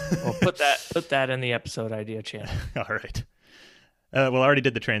so. Well, put that in the episode idea channel. All right. Well, I already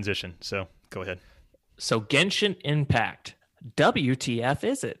did the transition, so go ahead. So Genshin Impact. WTF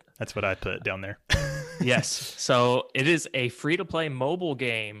is it? That's what I put down there. Yes. So it is a free-to-play mobile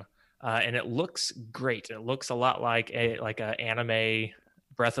game, and it looks great. It looks a lot like a anime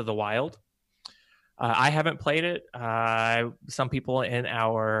Breath of the Wild. I haven't played it. Some people in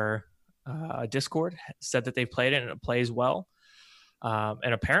our Discord said that they've played it and it plays well.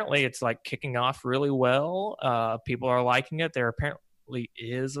 And apparently it's like kicking off really well. People are liking it. There apparently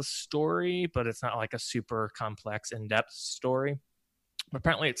is a story, but it's not like a super complex, in-depth story.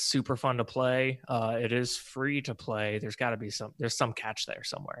 Apparently it's super fun to play. It is free to play. There's got to be there's some catch there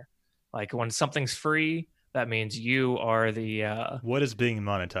somewhere. Like when something's free, that means you are the what is being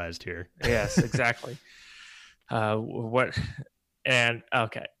monetized here? Yes, exactly. Okay,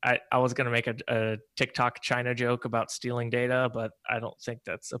 I was gonna make a TikTok China joke about stealing data, but I don't think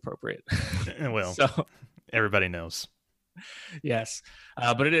that's appropriate. Well, so everybody knows. Yes,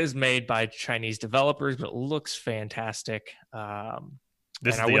 but it is made by Chinese developers, but it looks fantastic.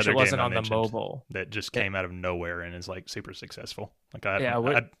 This and is I wish the it other wasn't game on the mobile. that just came out of nowhere and is like super successful. Like I don't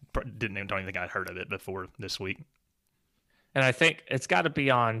even think I'd heard of it before this week. And I think it's got to be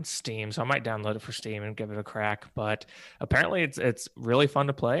on Steam, so I might download it for Steam and give it a crack. But apparently, it's really fun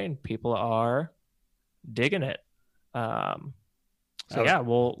to play, and people are digging it. Yeah,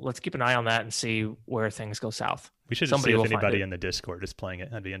 well, let's keep an eye on that and see where things go south. We should see if anybody in the Discord is playing it.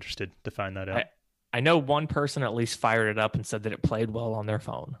 I'd be interested to find that out. I know one person at least fired it up and said that it played well on their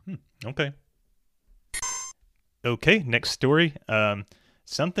phone. Okay. Okay, next story.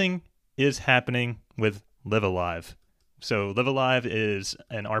 Something is happening with Live Alive. So Live Alive is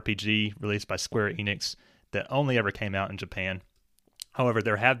an RPG released by Square Enix that only ever came out in Japan. However,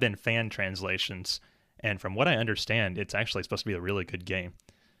 there have been fan translations, and from what I understand, it's actually supposed to be a really good game.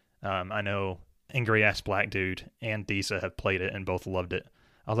 I know Angry Ass Black Dude and Disa have played it and both loved it.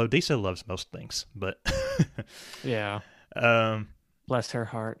 Although Disa loves most things, but yeah. Bless her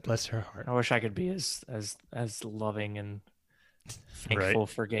heart. Bless her heart. I wish I could be as loving and Thankful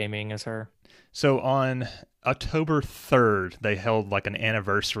for gaming as her. So on October 3rd, they held like an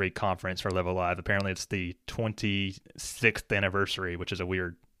anniversary conference for Live Alive. Apparently it's the 26th anniversary, which is a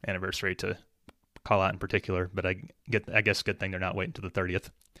weird anniversary to call out in particular, but I guess good thing they're not waiting to the 30th.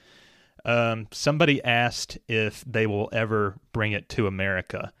 Somebody asked if they will ever bring it to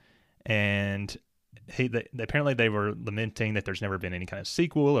America, and apparently they were lamenting that there's never been any kind of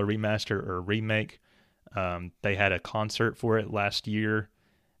sequel or remaster or remake. They had a concert for it last year,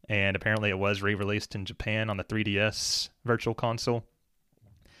 and apparently it was re-released in Japan on the 3DS Virtual Console.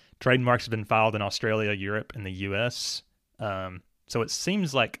 Trademarks have been filed in Australia, Europe, and the US. So it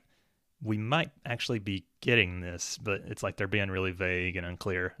seems like we might actually be getting this, but it's like they're being really vague and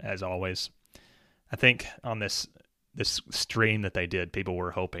unclear, as always. I think on this stream that they did, people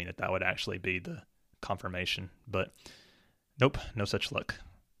were hoping that would actually be the confirmation, but nope, no such luck.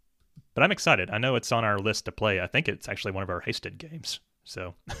 But I'm excited. I know it's on our list to play. I think it's actually one of our hasted games.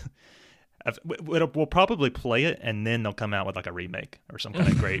 So we'll probably play it, and then they'll come out with like a remake or some kind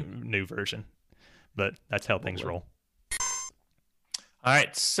of great new version. But that's how things roll. All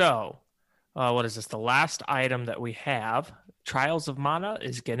right, so what is this? The last item that we have, Trials of Mana,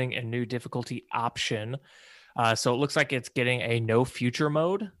 is getting a new difficulty option. So it looks like it's getting a no future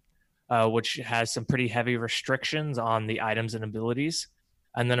mode, which has some pretty heavy restrictions on the items and abilities.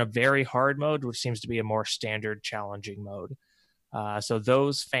 And then a very hard mode, which seems to be a more standard challenging mode. So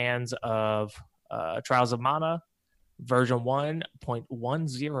those fans of Trials of Mana, version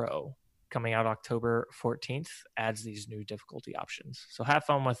 1.10, coming out October 14th, adds these new difficulty options. So have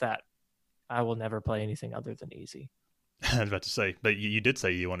fun with that. I will never play anything other than easy. I was about to say, but you did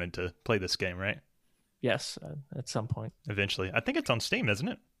say you wanted to play this game, right? Yes, at some point. Eventually. I think it's on Steam, isn't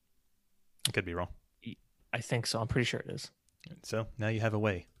it? I could be wrong. I think so. I'm pretty sure it is. So now you have a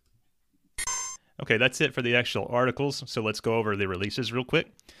way. Okay, that's it for the actual articles. So let's go over the releases real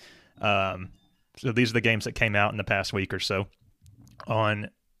quick. So these are the games that came out in the past week or so. On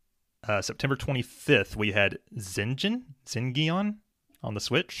September 25th, we had Zengion on the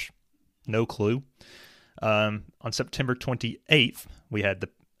Switch. No clue. On September 28th, we had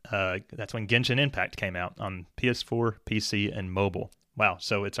that's when Genshin Impact came out on PS4, PC, and mobile. Wow,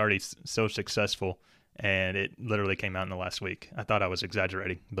 so it's already so successful, and it literally came out in the last week. I thought I was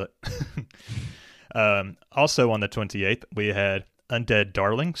exaggerating, but... Also on the 28th, we had Undead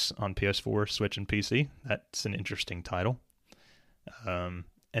Darlings on PS4, Switch, and PC. That's an interesting title. And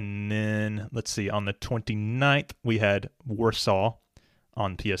then, let's see, on the 29th, we had Warsaw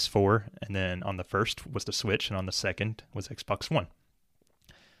on PS4, and then on the 1st was the Switch, and on the 2nd was Xbox One.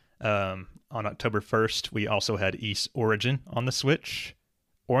 On October 1st, we also had Ys Origin on the Switch,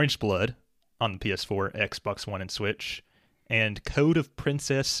 Orange Blood on the PS4, Xbox One, and Switch, and Code of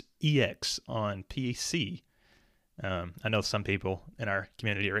Princess EX on PC. I know some people in our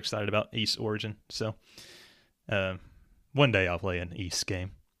community are excited about Ys Origin, so one day I'll play an Ys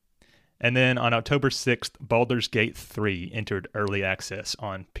game. And then on October 6th, Baldur's Gate 3 entered early access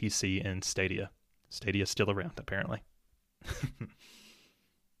on PC and Stadia. Stadia's still around, apparently.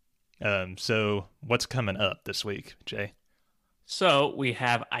 So what's coming up this week, Jay? So we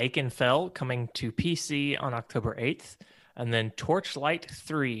have Eichenfell coming to PC on October 8th, and then Torchlight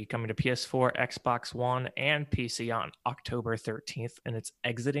 3 coming to PS4, Xbox One, and PC on October 13th, and it's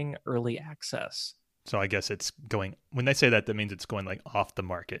exiting early access. So I guess it's going, when they say that, that means it's going like off the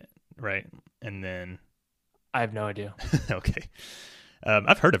market, right? And then... I have no idea. Okay.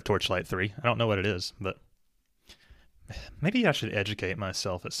 I've heard of Torchlight 3. I don't know what it is, but maybe I should educate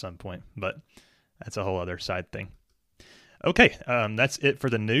myself at some point, but that's a whole other side thing. Okay, that's it for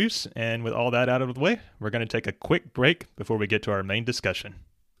the news, and with all that out of the way, we're going to take a quick break before we get to our main discussion.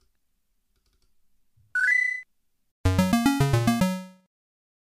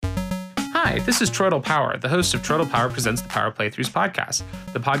 Hi, this is Troidal Power, the host of Troidal Power Presents the Power Playthroughs podcast,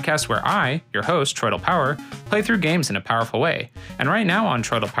 the podcast where I, your host, Troidal Power, play through games in a powerful way. And right now on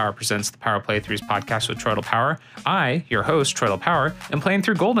Troidal Power Presents the Power Playthroughs podcast with Troidal Power, I, your host, Troidal Power, am playing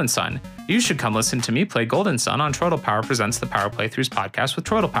through Golden Sun. You should come listen to me play Golden Sun on Troidal Power Presents the Power Playthroughs podcast with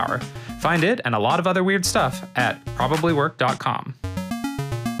Troidal Power. Find it and a lot of other weird stuff at probablywork.com.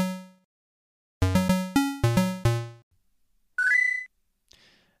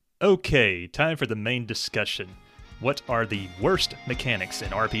 Okay, time for the main discussion. What are the worst mechanics in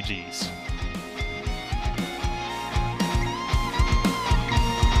RPGs?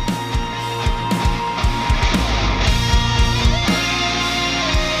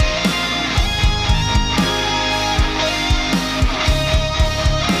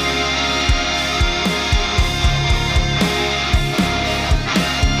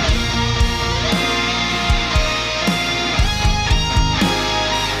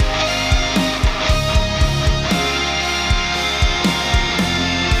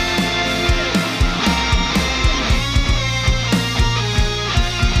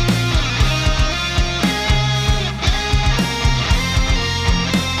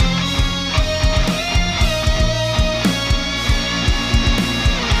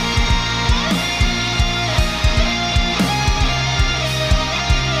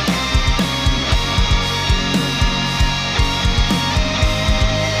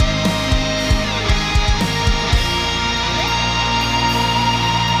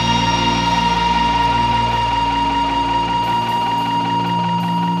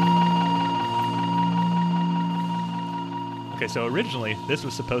 so originally this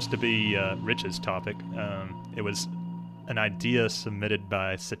was supposed to be Rich's topic. It was an idea submitted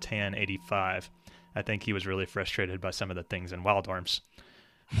by Satan85. I think he was really frustrated by some of the things in Wild Arms.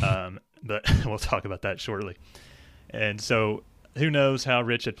 But we'll talk about that shortly. And so who knows how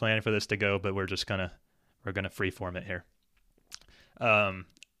Rich had planned for this to go, but we're gonna freeform it here.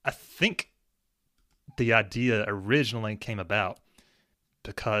 I think the idea originally came about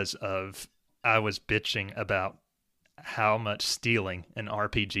because of I was bitching about how much stealing in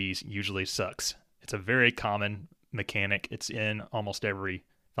RPGs usually sucks. It's a very common mechanic. It's in almost every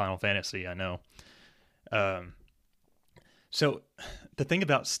Final Fantasy I know. So the thing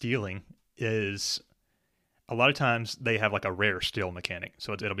about stealing is a lot of times they have like a rare steal mechanic.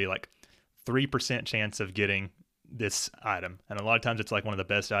 So it'll be like 3% chance of getting this item. And a lot of times it's like one of the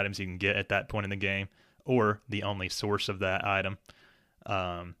best items you can get at that point in the game, or the only source of that item.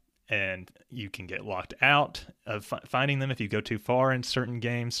 And you can get locked out of finding them if you go too far in certain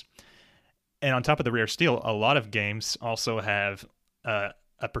games. And on top of the rare steal, a lot of games also have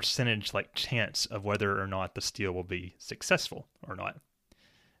a percentage like chance of whether or not the steal will be successful or not.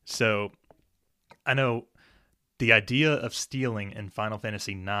 So I know the idea of stealing in Final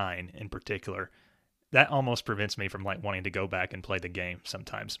Fantasy IX in particular, that almost prevents me from like wanting to go back and play the game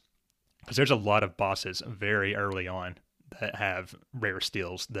sometimes. Because there's a lot of bosses very early on that have rare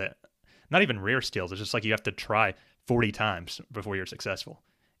steals that, not even rare steals, it's just like you have to try 40 times before you're successful,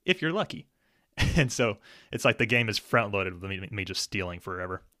 if you're lucky. And so it's like the game is front loaded with me just stealing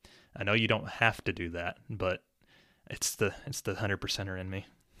forever. I know you don't have to do that, but it's the 100%er in me.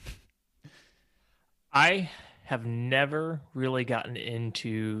 I have never really gotten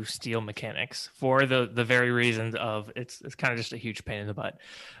into steal mechanics for the very reasons of it's kind of just a huge pain in the butt.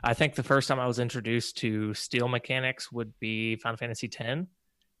 I think the first time I was introduced to steal mechanics would be Final Fantasy X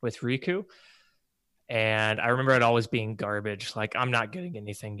with Riku. And I remember it always being garbage. Like, I'm not getting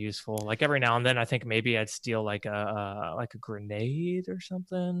anything useful. Like, every now and then I think maybe I'd steal like a grenade or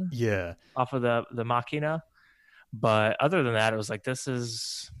something. Yeah. Off of the Machina. But other than that, it was like,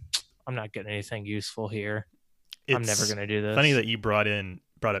 I'm not getting anything useful here. I'm never going to do this. Funny that you brought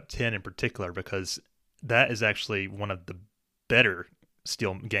up 10 in particular, because that is actually one of the better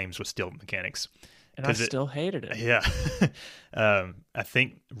steal games with steal mechanics. And I still hated it. Yeah. I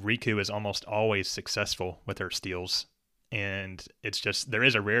think Riku is almost always successful with her steals. And it's just, there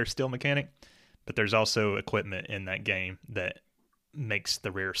is a rare steal mechanic, but there's also equipment in that game that makes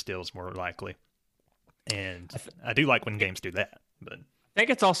the rare steals more likely. And I do like when games do that. But I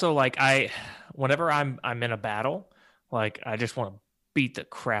think it's also like whenever I'm in a battle, like I just want to beat the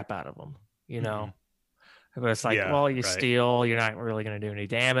crap out of them, you know? Mm-hmm. But it's like, you steal, you're not really going to do any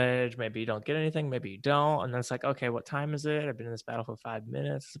damage. Maybe you don't get anything, maybe you don't. And then it's like, okay, what time is it? I've been in this battle for 5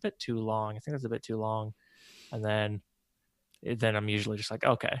 minutes. It's a bit too long. I think it's a bit too long. And then I'm usually just like,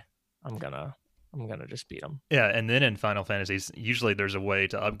 okay, I'm gonna just beat them. Yeah, and then in Final Fantasies, usually there's a way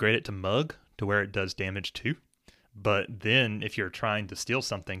to upgrade it to Mug to where it does damage too. But then if you're trying to steal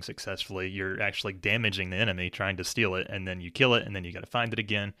something successfully, you're actually damaging the enemy trying to steal it, and then you kill it, and then you got to find it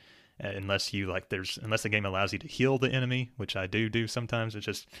again. Unless the game allows you to heal the enemy, which I do sometimes. It's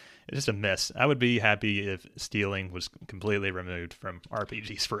just a mess. I would be happy if stealing was completely removed from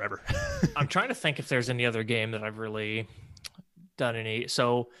RPGs forever. I'm trying to think if there's any other game that I've really done any.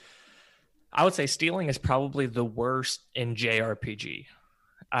 So I would say stealing is probably the worst in JRPG.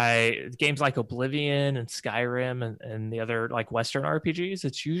 Games like Oblivion and Skyrim and the other like Western RPGs,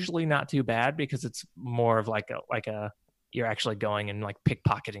 it's usually not too bad because it's more of like a you're actually going and like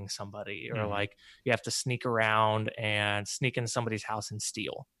pickpocketing somebody, or like you have to sneak around and sneak into somebody's house and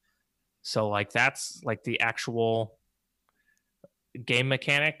steal. So like that's like the actual game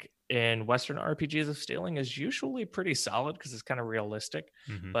mechanic in Western RPGs of stealing is usually pretty solid because it's kind of realistic.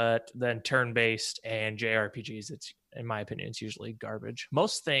 Mm-hmm. But then turn-based and JRPGs, it's, in my opinion, it's usually garbage.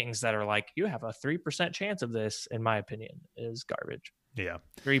 Most things that are like, you have a 3% chance of this, in my opinion, is garbage. Yeah.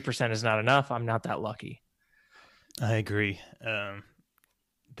 3% is not enough. I'm not that lucky. I agree. I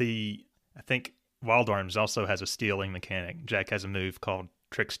think Wild Arms also has a stealing mechanic. Jack has a move called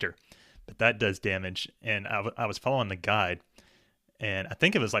Trickster, but that does damage. And I was following the guide, and I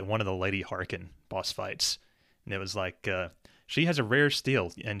think it was like one of the Lady Harkin boss fights. And it was like, she has a rare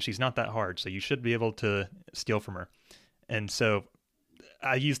steal, and she's not that hard, so you should be able to steal from her. And so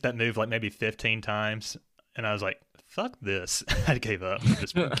I used that move like maybe 15 times, and I was like, fuck this. I gave up and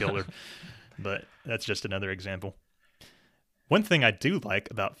just killed her. But that's just another example. One thing I do like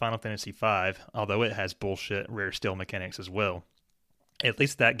about Final Fantasy V, although it has bullshit rare steal mechanics as well, at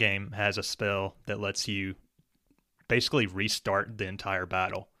least that game has a spell that lets you basically restart the entire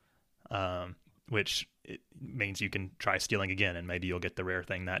battle, which it means you can try stealing again, and maybe you'll get the rare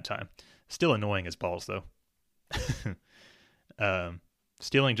thing that time. Still annoying as balls, though.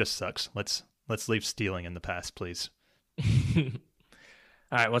 Stealing just sucks. Let's leave stealing in the past, please. All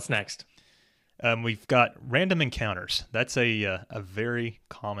right, what's next? We've got random encounters. That's a very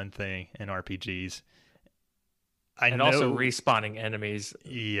common thing in RPGs. And also respawning enemies.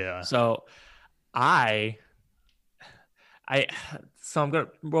 Yeah. So we're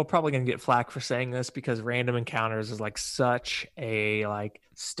probably gonna get flack for saying this because random encounters is like such a like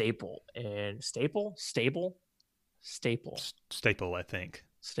staple, I think.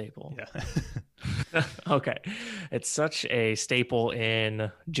 Staple. Yeah. Okay. It's such a staple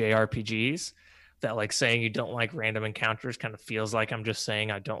in JRPGs that like saying you don't like random encounters kind of feels like I'm just saying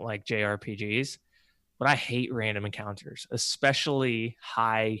I don't like JRPGs. But I hate random encounters, especially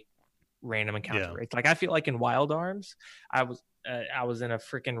high random encounter rates. Like I feel like in Wild Arms, I was in a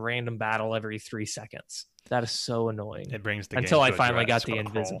freaking random battle every 3 seconds. That is so annoying. It brings the until game I finally got the crawl.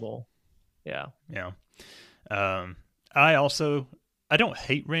 invisible. Yeah. Yeah. I don't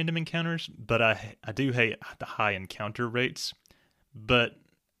hate random encounters, but I do hate the high encounter rates. But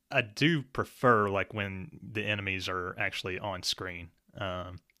I do prefer like when the enemies are actually on screen.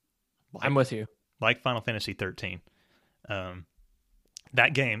 I'm with you. Like Final Fantasy 13.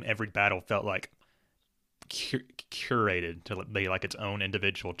 That game, every battle felt like curated to be like its own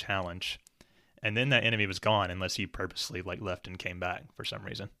individual challenge. And then that enemy was gone unless you purposely like left and came back for some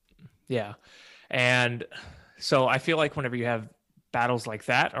reason. Yeah. And so I feel like whenever you have battles like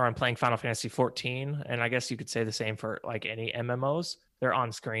that, or I'm playing Final Fantasy 14, and I guess you could say the same for like any MMOs, they're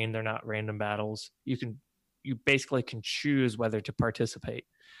on screen, they're not random battles. You basically can choose whether to participate.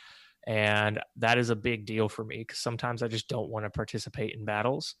 And that is a big deal for me because sometimes I just don't want to participate in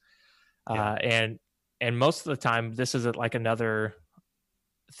battles. Yeah. And most of the time, this is like another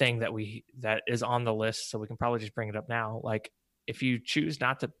thing that is on the list. So we can probably just bring it up now. Like if you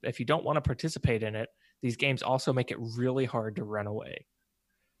don't want to participate in it, these games also make it really hard to run away.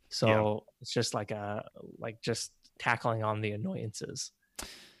 So It's just just tackling on the annoyances.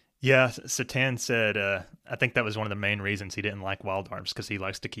 Yeah, Satan said, I think that was one of the main reasons he didn't like Wild Arms because he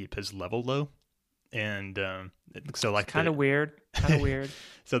likes to keep his level low. And so like kind of weird.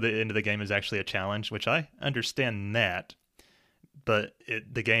 So the end of the game is actually a challenge, which I understand that, but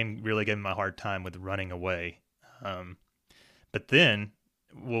the game really gave him a hard time with running away. But then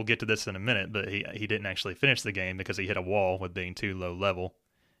we'll get to this in a minute, but he didn't actually finish the game because he hit a wall with being too low level.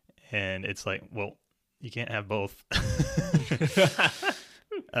 And it's like, well, you can't have both.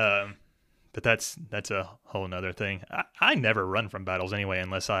 But that's a whole nother thing. I never run from battles anyway,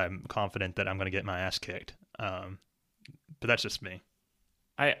 unless I'm confident that I'm going to get my ass kicked. But that's just me.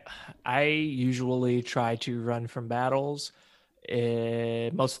 I usually try to run from battles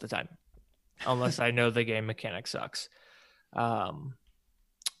most of the time, unless I know the game mechanic sucks. But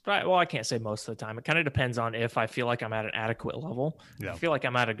I can't say most of the time. It kind of depends on if I feel like I'm at an adequate level. Yeah. If I feel like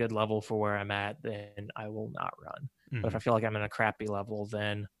I'm at a good level for where I'm at, then I will not run. Mm-hmm. But if I feel like I'm in a crappy level,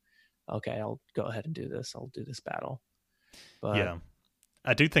 then okay, I'll go ahead and do this. I'll do this battle. But yeah,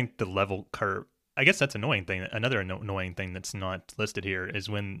 I do think the level curve, I guess that's annoying thing. Another annoying thing that's not listed here is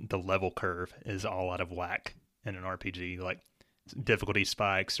when the level curve is all out of whack in an RPG, like difficulty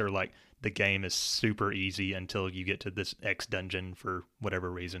spikes or like the game is super easy until you get to this X dungeon for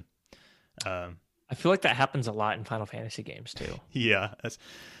whatever reason. I feel like that happens a lot in Final Fantasy games too. Yeah.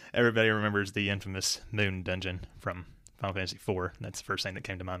 Everybody remembers the infamous Moon dungeon from Final Fantasy IV. That's the first thing that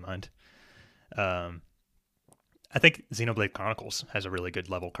came to my mind. I think Xenoblade Chronicles has a really good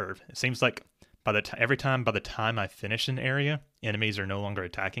level curve. It seems like by the time I finish an area, enemies are no longer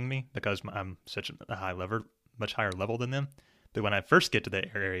attacking me because I'm such a much higher level than them. But when I first get to the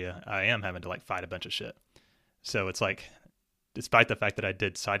area, I am having to like fight a bunch of shit. So it's like, despite the fact that I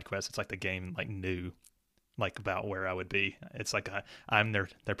did side quests, it's like the game like knew like about where I would be. It's like I'm their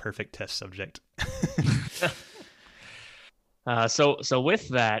perfect test subject. So with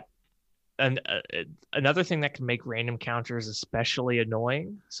that, and another thing that can make random counters especially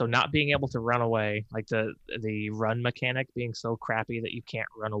annoying. So not being able to run away, like the run mechanic being so crappy that you can't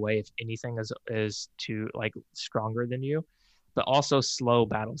run away if anything is too like stronger than you, but also slow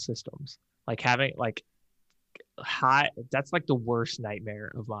battle systems. Like having like that's like the worst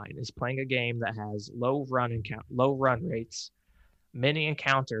nightmare of mine is playing a game that has low run rates, many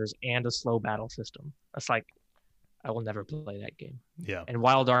encounters, and a slow battle system. That's like, I will never play that game. Yeah. And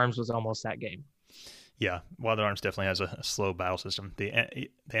Wild Arms was almost that game. Yeah, Wild Arms definitely has a slow battle system. The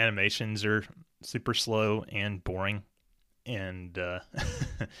animations are super slow and boring, and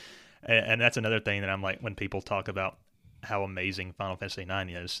and that's another thing that I'm like when people talk about how amazing Final Fantasy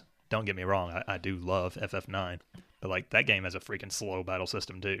IX is. don't get me wrong, I do love FF9, but like that game has a freaking slow battle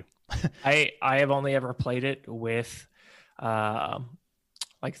system too. I have only ever played it with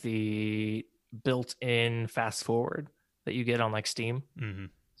like the built-in fast forward that you get on like Steam. Mm-hmm.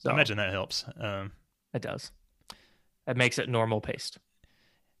 So I imagine that helps. It does. It makes it normal paced.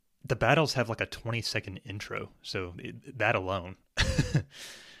 The battles have like a 20-second intro, so that alone.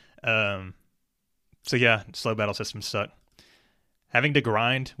 So yeah, slow battle systems suck. Having to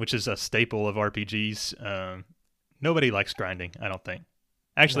grind, which is a staple of RPGs, nobody likes grinding, I don't think.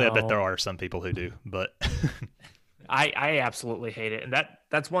 Actually, No. I bet there are some people who do, but I absolutely hate it. And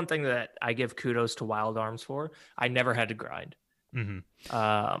that's one thing that I give kudos to Wild Arms for. I never had to grind. mhm.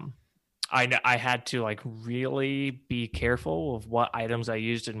 I had to like really be careful of what items I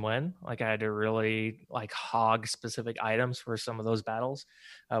used and when. Like I had to really like hog specific items for some of those battles,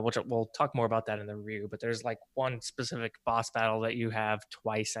 which we'll talk more about that in the review. But there's like one specific boss battle that you have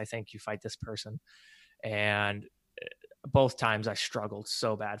twice. I think you fight this person, and both times I struggled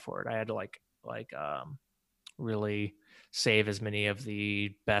so bad for it. I had to really save as many of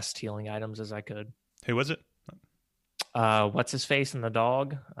the best healing items as I could. Who was it? What's his face and the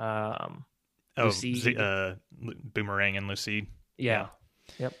dog? Lucide. Boomerang and Lucide. Yeah.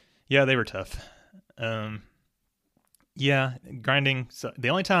 Yeah, they were tough. Yeah, grinding. So the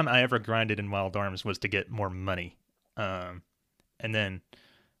only time I ever grinded in Wild Arms was to get more money. And then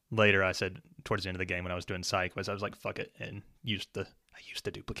later I said towards the end of the game when I was doing psych I was like, fuck it, and I used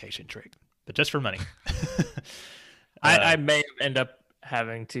the duplication trick, but just for money. I may end up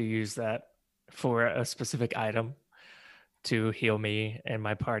having to use that for a specific item to heal me and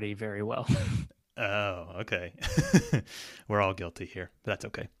my party very well. Oh, okay. We're all guilty here, but that's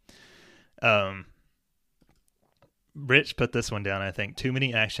okay. Rich put this one down, I think. Too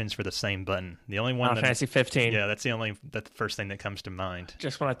many actions for the same button. The only one Final Fantasy 15. Yeah, that's the first thing that comes to mind.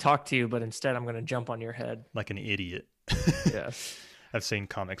 Just want to talk to you, but instead I'm going to jump on your head. Like an idiot. Yes. I've seen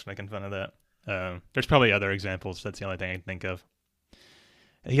comics making fun of that. There's probably other examples. That's the only thing I can think of.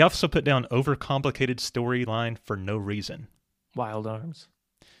 He also put down overcomplicated storyline for no reason. Wild Arms.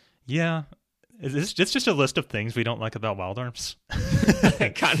 Yeah. It's just a list of things we don't like about Wild Arms.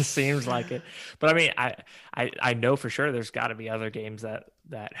 It kind of seems like it, but I mean, I know for sure there's got to be other games that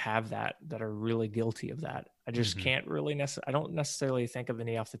have that are really guilty of that. I just can't really I don't necessarily think of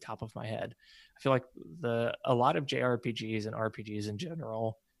any off the top of my head. I feel like a lot of JRPGs and RPGs in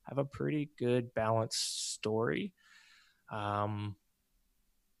general have a pretty good balanced story.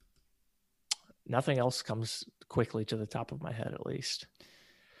 Nothing else comes quickly to the top of my head, at least.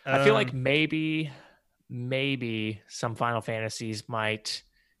 I feel like maybe some Final Fantasies might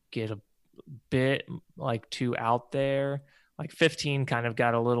get a bit like too out there. Like 15 kind of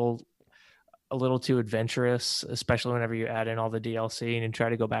got a little too adventurous, especially whenever you add in all the DLC and try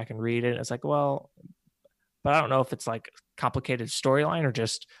to go back and read it. It's like, well, but I don't know if it's like complicated storyline or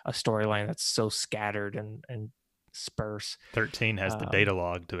just a storyline that's so scattered and sparse. 13 has the data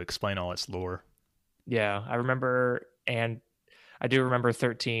log to explain all its lore. Yeah, I remember, and I do remember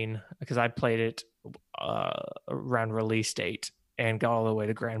 13 because I played it around release date and got all the way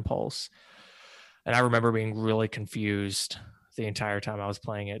to Grand Pulse. And I remember being really confused the entire time I was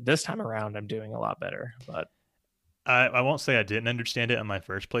playing it. This time around, I'm doing a lot better. But I won't say I didn't understand it on my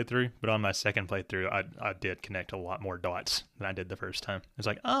first playthrough, but on my second playthrough, I did connect a lot more dots than I did the first time. It's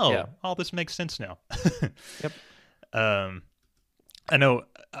like, all this makes sense now. Yep. I know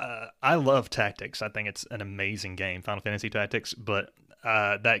I love Tactics. I think it's an amazing game, Final Fantasy Tactics, but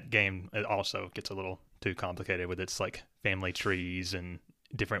that game it also gets a little too complicated with its like family trees and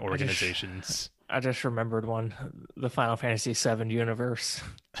different organizations. I just remembered one, the Final Fantasy VII universe,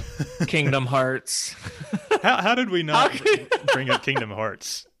 Kingdom Hearts. How did we not bring up Kingdom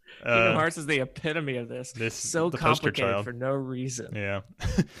Hearts? Kingdom Hearts is the epitome of this. So the poster complicated child. for no reason. Yeah,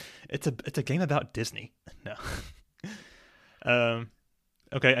 it's a game about Disney. No.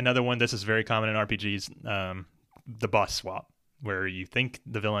 Okay, another one. This is very common in RPGs. The boss swap, where you think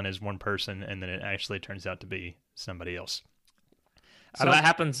the villain is one person and then it actually turns out to be somebody else. So that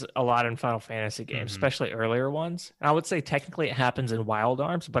happens a lot in Final Fantasy games, especially earlier ones. And I would say technically it happens in Wild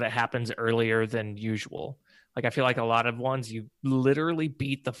Arms, but it happens earlier than usual. Like I feel like a lot of ones you literally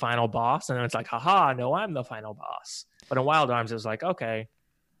beat the final boss and then it's like, haha, no, I'm the final boss. But in Wild Arms, it was like, okay.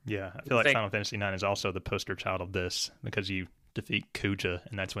 Yeah, I feel like Final Fantasy IX is also the poster child of this because you defeat Kuja,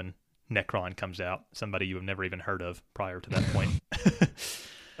 and that's when Necron comes out, somebody you have never even heard of prior to that point.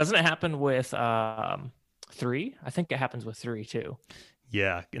 Doesn't it happen with 3? I think it happens with 3 too.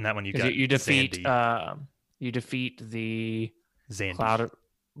 Yeah, in that one you defeat you defeat the Zandy. Cloud.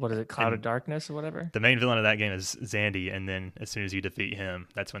 what is it, Cloud of And Darkness or whatever? the main villain of that game is Zandy, and then as soon as you defeat him,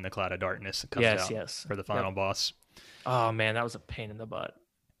 that's when the Cloud of Darkness comes out Yes. for the final boss. Oh man, that was a pain in the butt.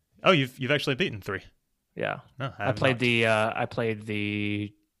 Oh, you've actually beaten 3. Yeah, No, I played the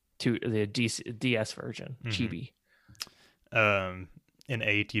DS version, Mhm. Chibi. In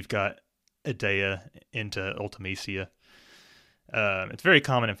 8, you've got Idea into Ultimecia. It's very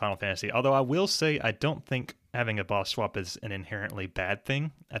common in Final Fantasy, although I will say I don't think having a boss swap is an inherently bad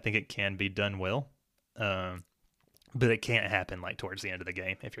thing. I think it can be done well, but it can't happen like towards the end of the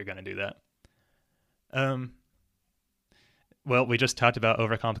game if you're going to do that. Well, we just talked about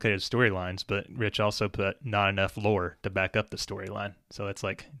overcomplicated storylines, but Rich also put not enough lore to back up the storyline. So it's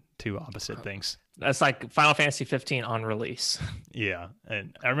like two opposite things. That's like Final Fantasy 15 on release. Yeah,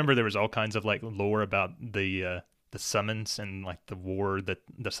 and I remember there was all kinds of like lore about the summons and like the war that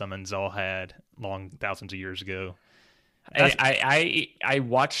the summons all had long thousands of years ago. I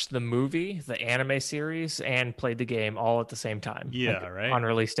watched the movie, the anime series, and played the game all at the same time. Yeah, right. On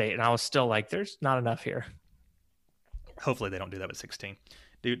release date, and I was still like, "There's not enough here." Hopefully they don't do that with 16.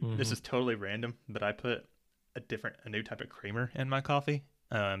 Dude, This is totally random, but I put a new type of creamer in my coffee.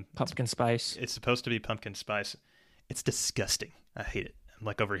 Pumpkin spice. It's supposed to be pumpkin spice. It's disgusting. I hate it. I'm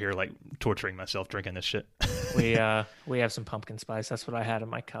like over here like torturing myself drinking this shit. We have some pumpkin spice. That's what I had in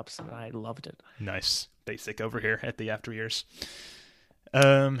my cups, and I loved it. Nice. Basic over here at the After Years.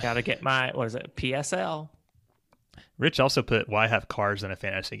 Gotta get my, what is it, PSL. Rich also put, why have cars in a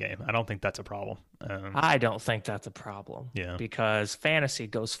fantasy game? I don't think that's a problem. I don't think that's a problem. Yeah. Because fantasy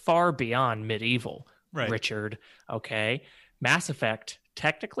goes far beyond medieval, Right. Richard. Okay. Mass Effect,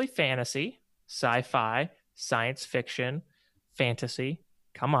 technically fantasy, sci-fi, science fiction, fantasy.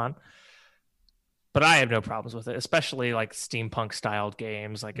 Come on. But I have no problems with it, especially like steampunk styled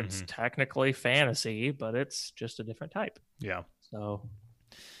games. Like it's technically fantasy, but it's just a different type. Yeah. So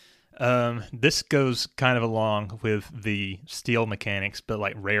this goes kind of along with the steal mechanics, but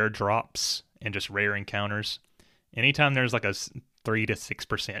like rare drops and just rare encounters. Anytime there's like a 3 to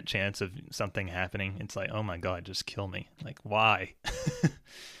 6% chance of something happening, it's like, oh my god, just kill me. Like, why?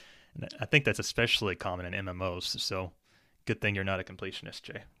 I think that's especially common in MMOs. So good thing you're not a completionist,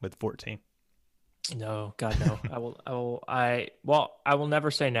 Jay, with 14. no, God no. I will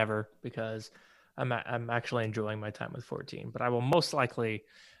never say never, because I'm actually enjoying my time with 14, but I will most likely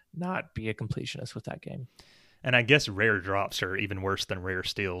not be a completionist with that game. And I guess rare drops are even worse than rare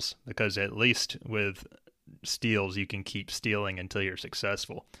steals, because at least with steals you can keep stealing until you're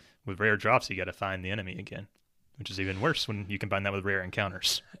successful. With rare drops you got to find the enemy again, which is even worse when you combine that with rare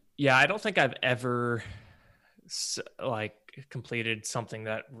encounters. Yeah, I don't think I've ever like completed something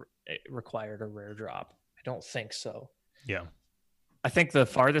that required a rare drop. I don't think so. Yeah. I think the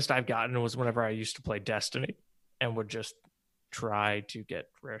farthest I've gotten was whenever I used to play Destiny and would just try to get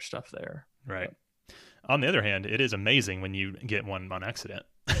rare stuff there. Right. On the other hand, it is amazing when you get one on accident.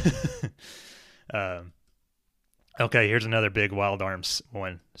 Okay, here's another big Wild Arms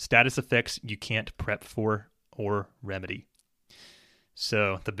one. Status effects you can't prep for or remedy.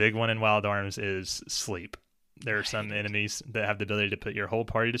 So the big one in Wild Arms is sleep. There are some enemies that have the ability to put your whole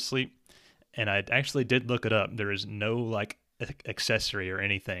party to sleep, and I actually did look it up. There is no like accessory or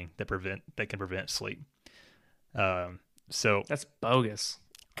anything that can prevent sleep. So that's bogus.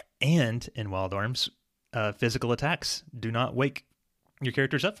 And in Wild Arms, physical attacks do not wake your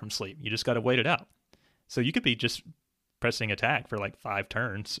characters up from sleep. You just got to wait it out. So you could be just pressing attack for like 5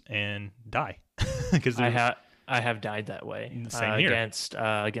 turns and die. Because I have died that way. Same here. Against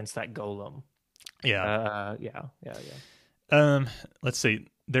that golem. Yeah. Yeah. Let's see.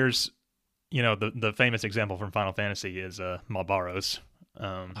 There's, the famous example from Final Fantasy is Malboros,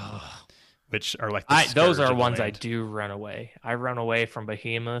 which are like those are ones I do run away. I run away from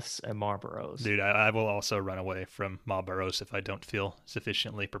behemoths and Malboros. Dude, I will also run away from Malboros if I don't feel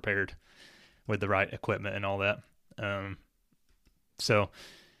sufficiently prepared with the right equipment and all that. So,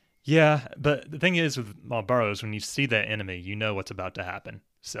 yeah, but the thing is with Malboros, when you see that enemy, you know what's about to happen.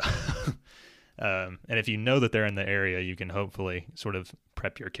 So, and if you know that they're in the area, you can hopefully sort of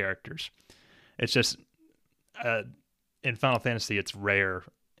prep your characters. It's just, in Final Fantasy, it's rare.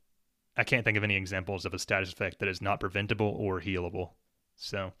 I can't think of any examples of a status effect that is not preventable or healable.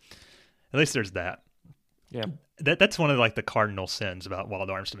 So, at least there's that. Yeah. That's one of like the cardinal sins about Wild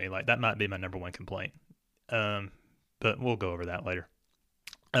Arms to me. Like that might be my number one complaint. But we'll go over that later.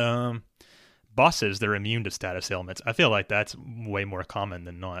 Bosses, they're immune to status ailments. I feel like that's way more common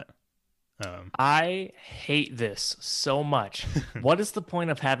than not. I hate this so much. What is the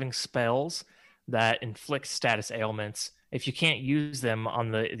point of having spells that inflict status ailments if you can't use them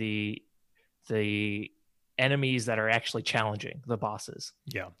on the enemies that are actually challenging, the bosses.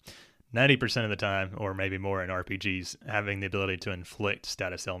 Yeah. 90% of the time, or maybe more in RPGs, having the ability to inflict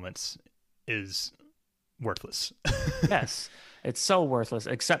status ailments is worthless. Yes, it's so worthless,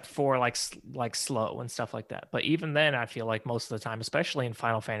 except for like slow and stuff like that. But even then, I feel like most of the time, especially in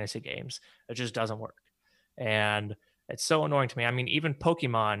Final Fantasy games, it just doesn't work. And it's so annoying to me. I mean, even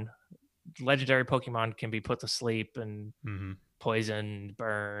Pokemon, legendary Pokemon can be put to sleep and Mm-hmm. poisoned,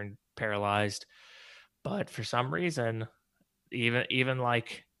 burned, paralyzed. But for some reason, even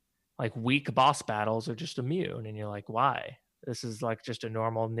like weak boss battles are just immune, and you're like, why? This is like just a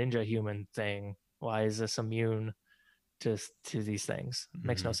normal ninja human thing. Why is this immune to these things?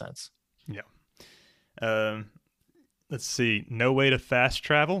 Makes no sense. Yeah. Let's see. No way to fast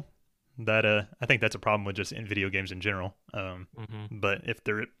travel. That I think that's a problem with just in video games in general. But if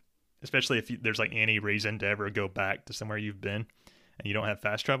there, especially if there's like any reason to ever go back to somewhere you've been and you don't have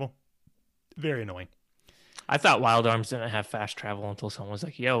fast travel, very annoying. I thought Wild Arms didn't have fast travel until someone was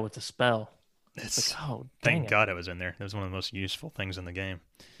like, "Yo, it's a spell." It's like, oh, thank God it was in there. It was one of the most useful things in the game.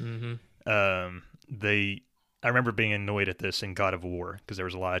 I remember being annoyed at this in God of War because there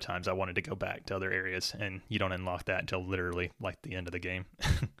was a lot of times I wanted to go back to other areas, and you don't unlock that until literally like the end of the game.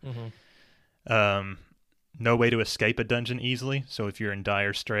 No way to escape a dungeon easily. So if you're in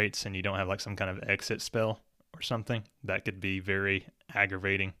dire straits and you don't have like some kind of exit spell or something, that could be very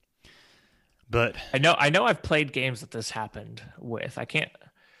aggravating. But I know I've played games that this happened with. I can't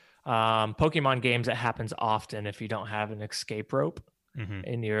Pokemon games, it happens often if you don't have an escape rope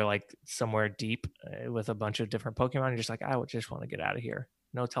and you're like somewhere deep with a bunch of different Pokemon. You're just like, I would just want to get out of here.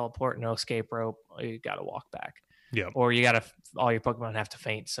 No teleport, no escape rope. You got to walk back. Yeah. Or you got to, all your Pokemon have to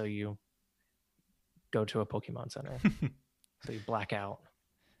faint. So you go to a Pokemon Center. So you black out.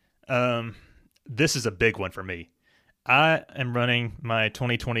 This is a big one for me. I am running my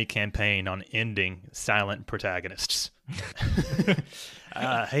 2020 campaign on ending silent protagonists.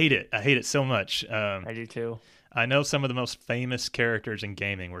 I hate it. I hate it so much. I do too. I know some of the most famous characters in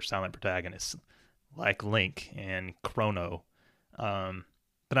gaming were silent protagonists, like Link and Chrono.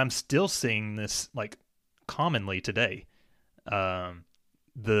 But I'm still seeing this like commonly today.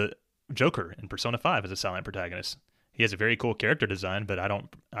 The Joker in Persona 5 is a silent protagonist. He has a very cool character design, but I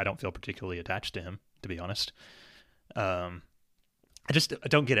don't feel particularly attached to him, to be honest. I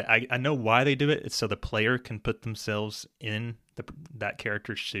don't get it. I know why they do it. It's so the player can put themselves in that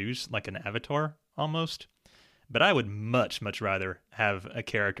character's shoes, like an avatar almost. But I would much, much rather have a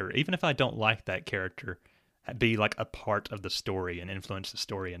character, even if I don't like that character, be like a part of the story and influence the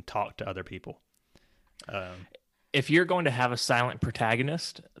story and talk to other people. If you're going to have a silent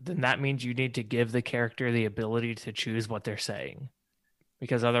protagonist, then that means you need to give the character the ability to choose what they're saying,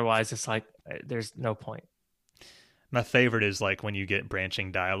 because otherwise it's like there's no point. My favorite is like when you get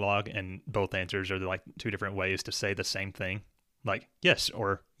branching dialogue and both answers are like two different ways to say the same thing, like yes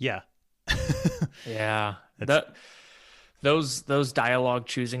or yeah. Yeah, those dialogue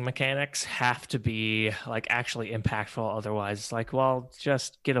choosing mechanics have to be like actually impactful. Otherwise, it's like, well,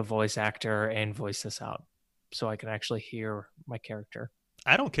 just get a voice actor and voice this out so I can actually hear my character.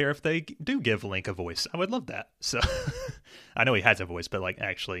 I don't care if they do give Link a voice. I would love that. So I know he has a voice, but like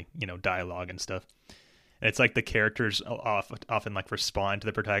actually, dialogue and stuff. And it's like the characters often like respond to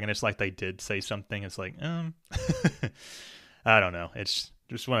the protagonist like they did say something. It's like, I don't know. It's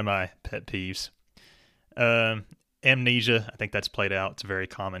just one of my pet peeves. Amnesia, I think that's played out. It's a very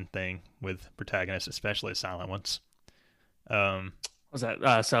common thing with protagonists, especially silent ones. Was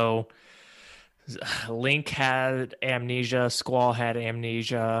that so? Link had amnesia, Squall had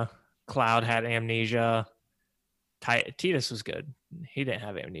amnesia, Cloud had amnesia. Tidus was good. He didn't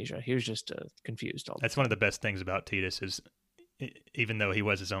have amnesia. He was just confused all the time. That's one of the best things about Tidus is even though he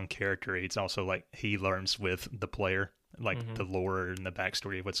was his own character, it's also like he learns with the player, like the lore and the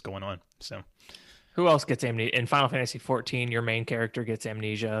backstory of what's going on. So who else gets amnesia? In Final Fantasy 14, your main character gets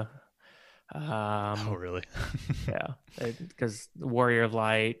amnesia. Oh, really? Yeah. Because Warrior of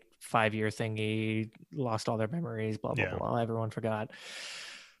Light, 5-year thingy, lost all their memories, blah, blah, blah. Everyone forgot.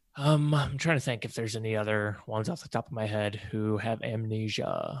 I'm trying to think if there's any other ones off the top of my head who have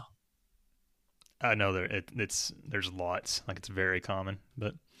amnesia. I know there's lots. Like it's very common,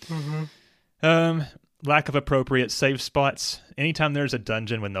 but lack of appropriate save spots. Anytime there's a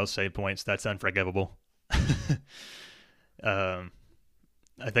dungeon with no save points, that's unforgivable. I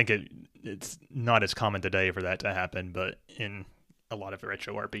think it's not as common today for that to happen, but in a lot of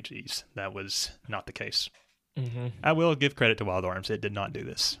retro RPGs, that was not the case. I will give credit to Wild Arms. It did not do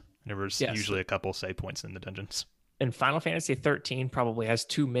this. There was usually a couple save points in the dungeons. And Final Fantasy 13 probably has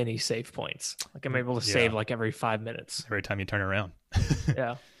too many save points. Like I'm able to save like every 5 minutes. Every time you turn around.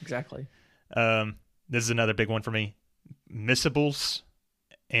 Yeah, exactly. this is another big one for me. Missables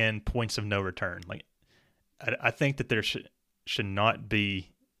and points of no return. Like, I think that there should not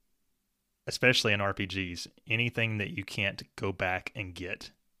be, especially in RPGs, anything that you can't go back and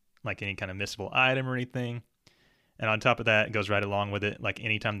get, like any kind of missable item or anything. And on top of that, it goes right along with it, like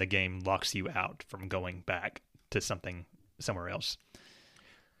anytime the game locks you out from going back to something somewhere else.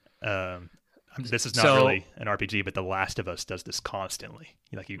 This is not really an RPG, but The Last of Us does this constantly.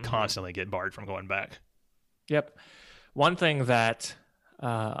 Like, you constantly get barred from going back. Yep. One thing that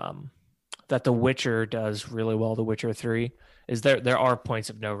that The Witcher does really well, The Witcher 3, is there are points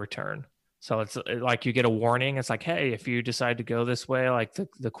of no return. So it's like you get a warning. It's like, hey, if you decide to go this way, like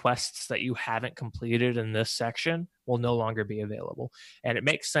the quests that you haven't completed in this section will no longer be available. And it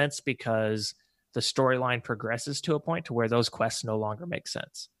makes sense because the storyline progresses to a point to where those quests no longer make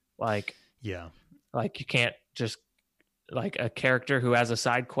sense. Like you can't just, like, a character who has a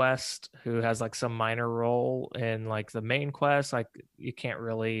side quest who has like some minor role in like the main quest, like you can't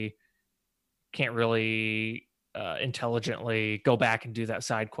really intelligently go back and do that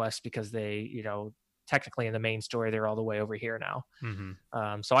side quest because they, technically in the main story they're all the way over here now.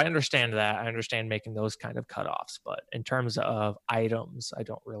 So I understand that. I understand making those kind of cutoffs, but in terms of items, I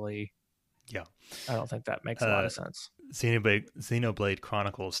don't think that makes a lot of sense. Xenoblade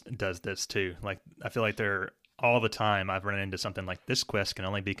Chronicles does this too. Like, I feel like all the time I've run into something like, this quest can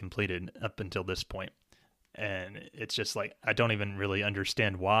only be completed up until this point. And it's just like, I don't even really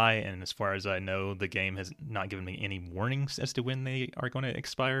understand why. And as far as I know, the game has not given me any warnings as to when they are going to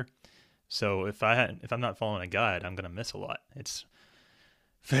expire. So if I'm not following a guide, I'm going to miss a lot. It's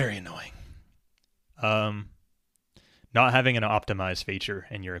very annoying. Not having an optimized feature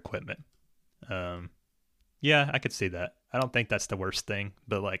in your equipment. Yeah, I could see that. I don't think that's the worst thing,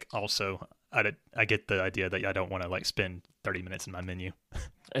 but like, also I get the idea that I don't want to like spend 30 minutes in my menu.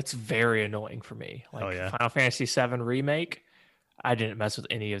 It's very annoying for me. Like, Final Fantasy VII Remake, I didn't mess with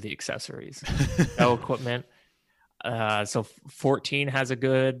any of the accessories. No equipment. So 14 has a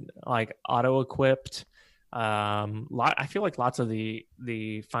good like auto equipped. I feel like lots of the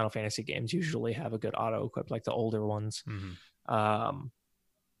Final Fantasy games usually have a good auto equipped, like the older ones. Wild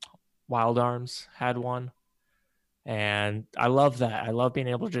Arms had one. And I love that. I love being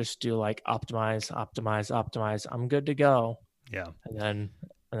able to just do like optimize. I'm good to go. Yeah. And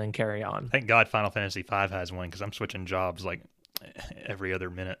then carry on. Thank God Final Fantasy V has one, because I'm switching jobs like every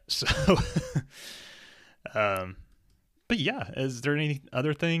other minute. So, but yeah, is there any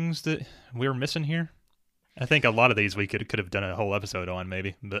other things that we're missing here? I think a lot of these we could have done a whole episode on,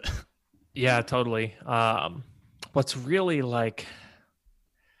 maybe. But yeah, totally. What's really like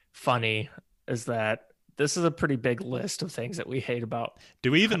funny is that this is a pretty big list of things that we hate about.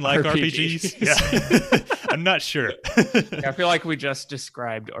 Do we even like RPGs? Yeah. I'm not sure. I feel like we just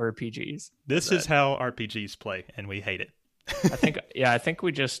described RPGs. This is how RPGs play, and we hate it. I think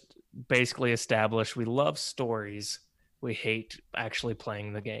we just basically established we love stories. We hate actually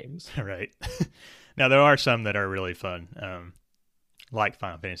playing the games. Right. Now, there are some that are really fun, like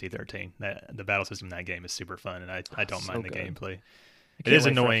Final Fantasy 13. The battle system in that game is super fun, and I don't mind the gameplay. It is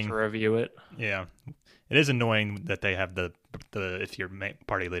annoying to review it. Yeah, it is annoying that they have the if your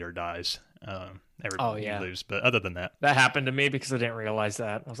party leader dies, you lose. But other than that happened to me because I didn't realize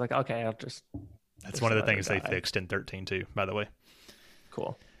that. I was like, okay, I'll just. That's one of the things they fixed in 13 too, by the way.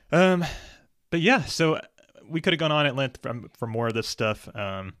 Cool. But yeah, so we could have gone on at length for more of this stuff.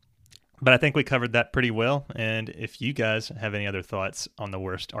 But I think we covered that pretty well. And if you guys have any other thoughts on the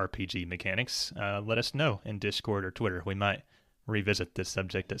worst RPG mechanics, let us know in Discord or Twitter. We might revisit this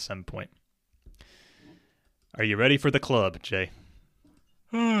subject at some point. Are you ready for the club, Jay?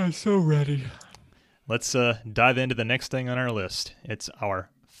 So ready. Let's dive into the next thing on our list. It's our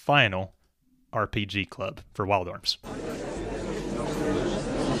final RPG club for Wild Arms.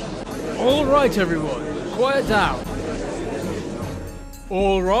 All right, everyone, quiet down.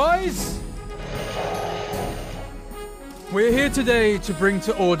 All rise. We're here today to bring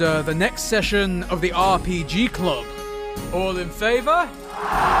to order the next session of the RPG Club. All in favor?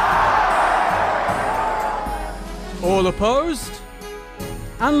 All opposed?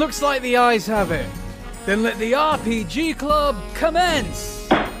 And looks like the ayes have it. Then let the RPG Club commence!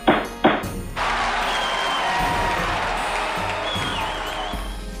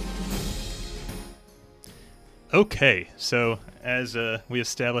 Okay, so as we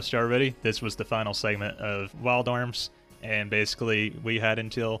established already, this was the final segment of Wild Arms, and basically we had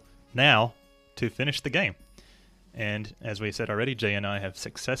until now to finish the game. And as we said already, Jay and I have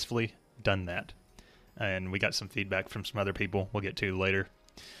successfully done that. And we got some feedback from some other people we'll get to later.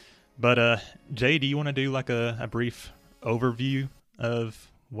 But Jay, do you want to do like a brief overview of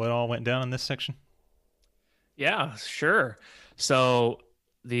what all went down in this section? Yeah, sure. So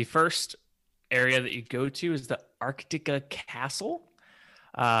the first area that you go to is the Arctica Castle,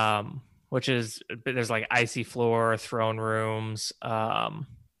 which is there's like icy floor, throne rooms. I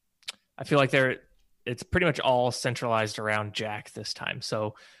feel like it's pretty much all centralized around Jack this time.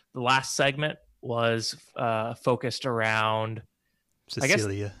 So the last segment was focused around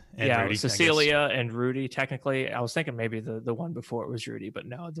Cecilia and yeah, Rudy. Cecilia and Rudy. Technically, I was thinking maybe the one before it was Rudy, but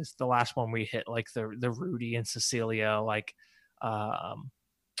no, this the last one we hit like the Rudy and Cecilia like I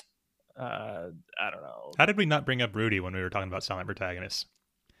don't know. How did we not bring up Rudy when we were talking about silent protagonists?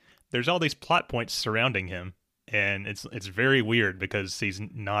 There's all these plot points surrounding him, and it's very weird because he's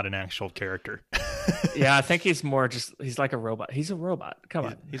not an actual character. Yeah, I think he's more just he's like a robot. He's a robot. Come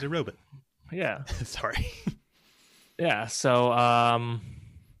on. He's a robot. Yeah. Sorry. Yeah. So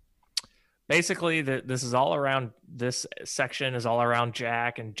basically this is all around this section is all around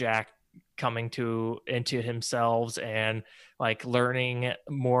Jack and Jack coming into himself and like learning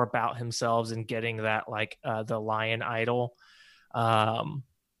more about himself and getting that like the lion idol.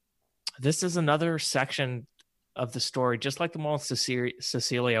 This is another section of the story, just like the one with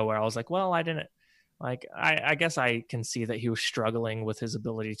Cecilia, where I was like, well, I didn't like, I guess I can see that he was struggling with his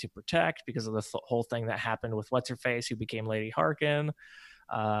ability to protect because of the whole thing that happened with What's-Her-Face, who became Lady Harkin.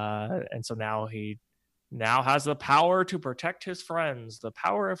 And so now he has the power to protect his friends, the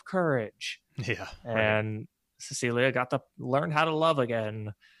power of courage. Yeah. And right. Cecilia got to learn how to love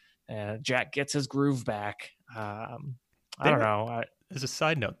again. And Jack gets his groove back. I don't know. As a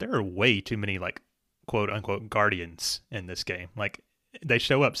side note, there are way too many like quote unquote guardians in this game. Like they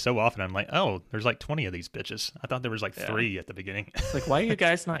show up so often. I'm like, oh, there's like 20 of these bitches. I thought there was like 3 at the beginning. It's like, why are you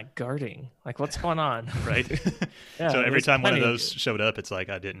guys not guarding? Like, what's going on? Right. Yeah, so every time one of those showed up, it's like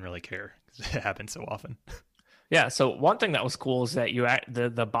I didn't really care because it happened so often. Yeah. So one thing that was cool is that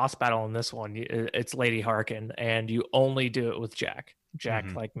the boss battle in this one, it's Lady Harkin, and you only do it with Jack.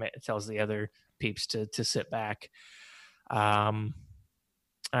 Jack like tells the other peeps to sit back.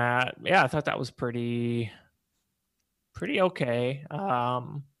 Yeah, I thought that was pretty okay.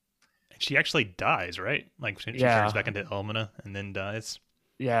 She actually dies, right? Like she turns back into Elmina and then dies.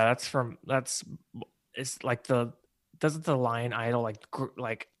 Yeah, it's like doesn't the lion idol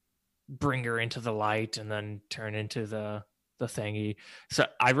like bring her into the light and then turn into the thingy. So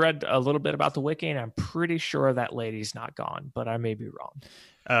I read a little bit about the wiki and I'm pretty sure that lady's not gone, but I may be wrong.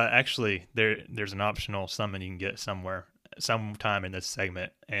 Actually, there's an optional summon you can get sometime in this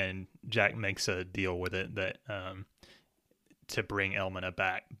segment, and Jack makes a deal with it that to bring Elmina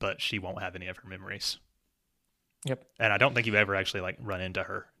back, but she won't have any of her memories. Yep. And I don't think you ever actually like run into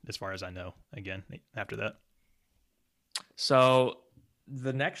her, as far as I know, again after that. So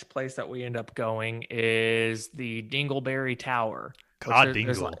the next place that we end up going is the Dingleberry Tower. God,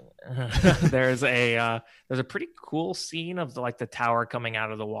 Dingle. There's a pretty cool scene of the tower coming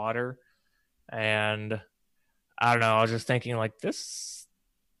out of the water, and I don't know. I was just thinking like that's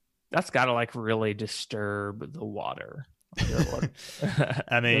got to like really disturb the water.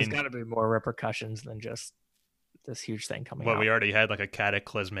 I mean, there's got to be more repercussions than just this huge thing coming out. Well, we already had like a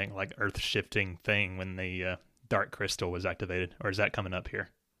cataclysmic, like earth-shifting thing when the Dark Crystal was activated. Or is that coming up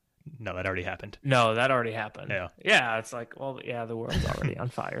here? No, that already happened. No, that already happened. Yeah. It's like, well, yeah, the world's already on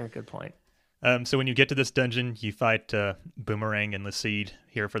fire. Good point. So when you get to this dungeon, you fight Boomerang and Lacide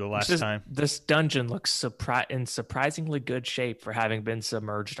here for the last time. This dungeon looks in surprisingly good shape for having been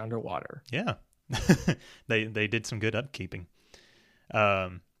submerged underwater. Yeah, they did some good upkeeping.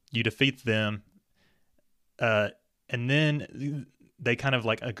 You defeat them, and then they kind of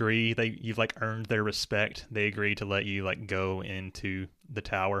like agree. You've like earned their respect. They agree to let you like go into the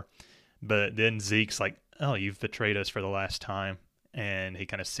tower, but then Zeke's like, "Oh, you've betrayed us for the last time." And he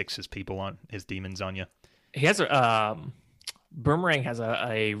kind of sicks his demons on you. He has Boomerang has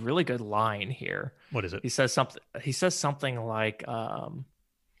a really good line here. What is it? He says something like,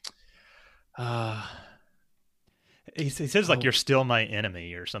 he says like you're still my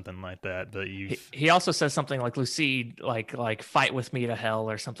enemy or something like that. But he also says something like Lucide, like fight with me to hell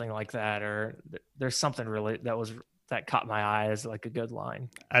or something like that. Or there's something really that caught my eye as like a good line.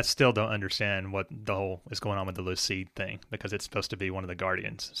 I still don't understand what the whole is going on with the Lucide thing because it's supposed to be one of the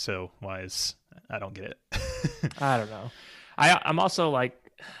Guardians. So I don't get it. I don't know. I'm also like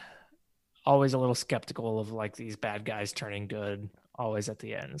always a little skeptical of like these bad guys turning good always at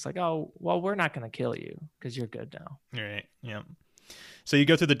the end. It's like, oh, well, we're not going to kill you because you're good now. Right. Yeah. So you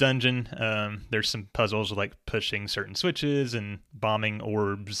go through the dungeon. There's some puzzles like pushing certain switches and bombing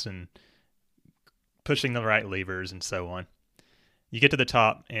orbs and pushing the right levers and so on. You get to the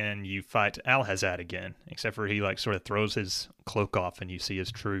top and you fight Alhazad again, except for he like sort of throws his cloak off and you see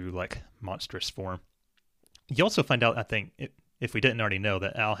his true like monstrous form. You also find out, I think, if we didn't already know,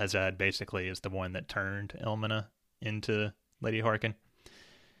 that Alhazad basically is the one that turned Elmina into Lady Harkin.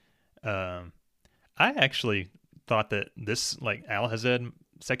 I actually thought that this, like, Alhazad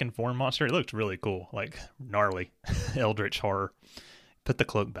second form monster, it looked really cool, like gnarly, eldritch horror. Put the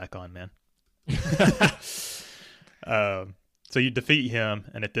cloak back on, man. So you defeat him,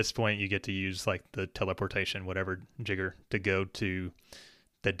 and at this point you get to use like the teleportation, whatever jigger, to go to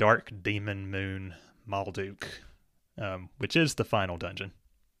the Dark Demon Moon Malduk, which is the final dungeon.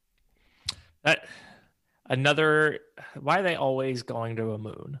 Why are they always going to a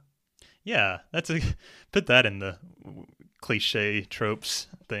moon? Yeah, put that in the cliche tropes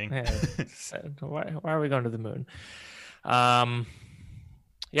thing. Yeah, so why are we going to the moon?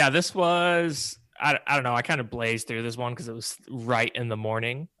 Yeah, this was, I don't know. I kind of blazed through this one because it was right in the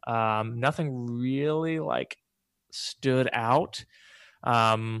morning. Nothing really like stood out.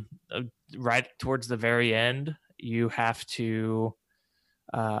 Right towards the very end, you have to,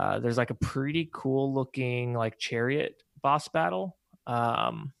 there's like a pretty cool looking like chariot boss battle.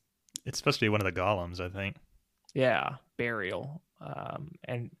 It's supposed to be one of the golems, I think. Yeah, burial.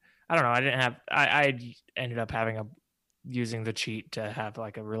 And I don't know. I ended up using the cheat to have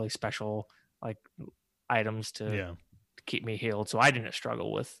like a really special like items to keep me healed, so I didn't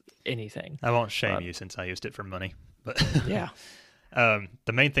struggle with anything. I won't shame you since I used it for money, but yeah.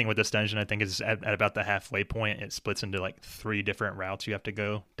 The main thing with this dungeon, I think, is at about the halfway point, it splits into like 3 different routes you have to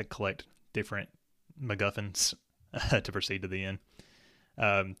go to collect different MacGuffins to proceed to the end.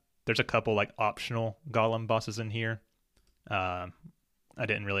 There's a couple like optional golem bosses in here. I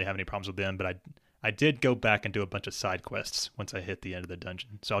didn't really have any problems with them, but I did go back and do a bunch of side quests once I hit the end of the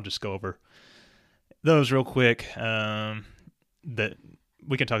dungeon. So I'll just go over those real quick. That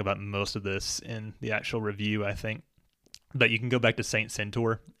we can talk about most of this in the actual review, I think. But you can go back to Saint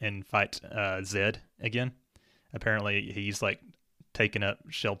Centaur and fight Zed again. Apparently he's like taken up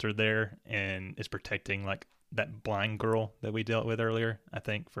shelter there and is protecting like that blind girl that we dealt with earlier, I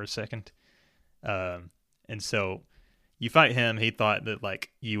think, for a second. And so you fight him. He thought that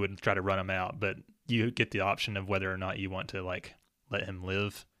like you would try to run him out, but you get the option of whether or not you want to like let him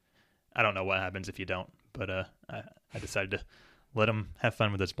live. I don't know what happens if you don't, but I decided to let him have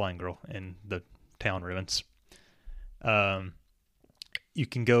fun with this blind girl in the town ruins. You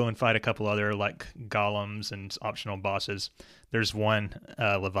can go and fight a couple other like golems and optional bosses. There's one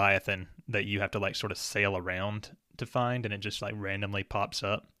Leviathan that you have to like sort of sail around to find, and it just like randomly pops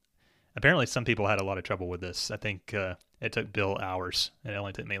up. Apparently some people had a lot of trouble with this. I think it took Bill hours, and it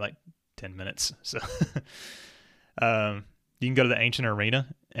only took me like 10 minutes. So you can go to the Ancient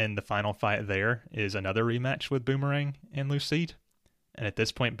Arena, and the final fight there is another rematch with Boomerang and Lucide. And at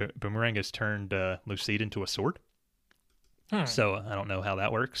this point, Boomerang has turned Lucide into a sword. So I don't know how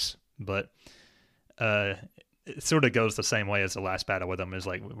that works, but it sort of goes the same way as the last battle with him. Is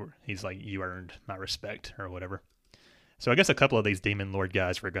like he's like, you earned my respect or whatever. So I guess a couple of these Demon Lord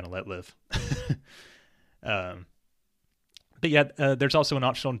guys we're going to let live. But yeah, there's also an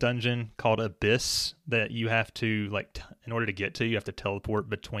optional dungeon called Abyss that you have to like in order to get to. You have to teleport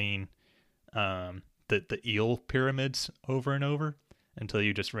between the eel pyramids over and over until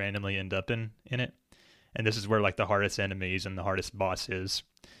you just randomly end up in it. And this is where like the hardest enemies and the hardest boss is.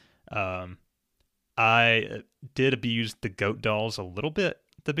 I did abuse the goat dolls a little bit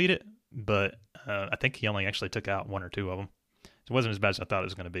to beat it, but I think he only actually took out 1 or 2 of them. So it wasn't as bad as I thought it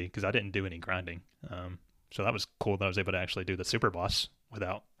was going to be because I didn't do any grinding. So that was cool that I was able to actually do the super boss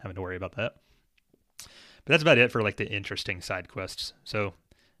without having to worry about that. But that's about it for like the interesting side quests. So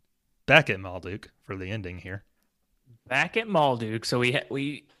back at Malduk for the ending here. Back at Malduk, so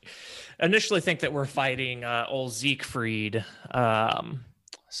we initially think that we're fighting old Siegfried.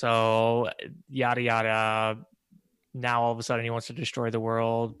 So yada yada. Now all of a sudden he wants to destroy the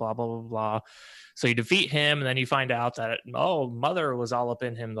world. Blah blah blah blah. So you defeat him, and then you find out that Mother was all up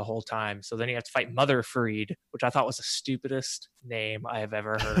in him the whole time. So then you have to fight Motherfried, which I thought was the stupidest name I have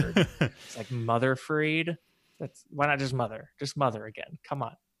ever heard. It's like Motherfried. Why not just Mother? Just Mother again. Come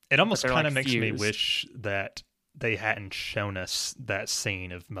on. It almost kind of like makes me fused. wish that they hadn't shown us that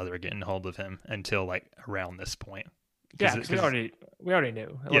scene of Mother getting hold of him until like around this point. Yeah, because we already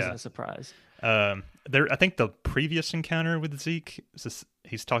knew. It wasn't a surprise. I think the previous encounter with Zeke,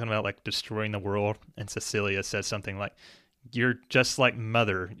 he's talking about like destroying the world, and Cecilia says something like, "You're just like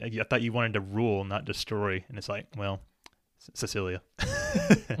Mother. I thought you wanted to rule, not destroy." And it's like, well, Cecilia.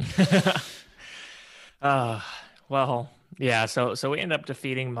 Well, yeah. So we end up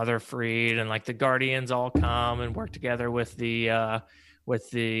defeating Motherfried, and like the Guardians all come and work together with the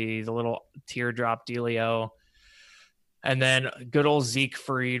little teardrop dealio. And then good old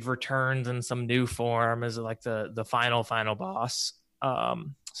Siegfried returns in some new form as like the final boss.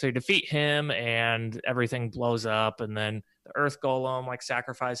 So you defeat him and everything blows up, and then the Earth Golem like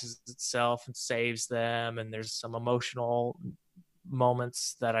sacrifices itself and saves them, and there's some emotional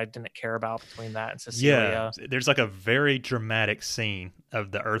moments that I didn't care about between that and Cecilia. Yeah, there's like a very dramatic scene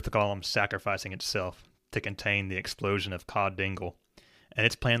of the Earth Golem sacrificing itself to contain the explosion of Cod Dingle. And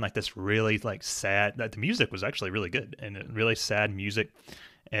it's playing like this really like sad, the music was actually really good and really sad music.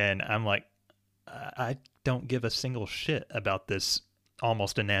 And I'm like, I don't give a single shit about this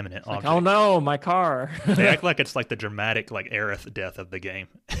almost inanimate object. Like, oh no, my car. They act like it's like the dramatic like Aerith death of the game.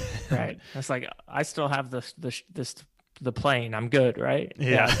 Right. It's like, I still have the plane. I'm good, right?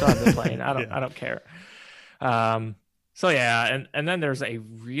 Yeah. I still have the plane. I don't Yeah. I don't care. So yeah, and then there's a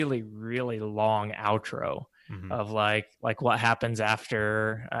really, really long outro of like what happens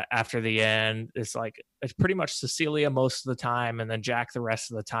after the end. It's like it's pretty much Cecilia most of the time, and then Jack the rest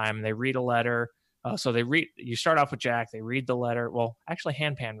of the time. They read a letter. So you start off with Jack. They read the letter. Well, actually,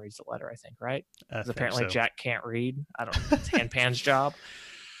 Handpan reads the letter, I think, right? Because apparently so. Jack can't read. I don't know. It's Handpan's job.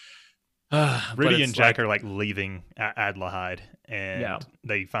 Rudy and Jack are like leaving Adlehyde, and Yeah.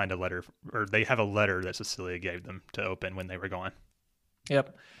 they find a letter, or they have a letter that Cecilia gave them to open when they were gone.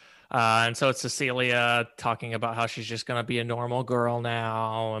 Yep. And so it's Cecilia talking about how she's just going to be a normal girl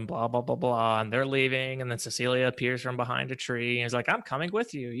now and blah, blah, blah, blah. And they're leaving. And then Cecilia appears from behind a tree and is like, I'm coming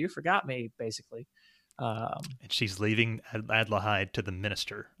with you. You forgot me, basically. And she's leaving Adlehyde to the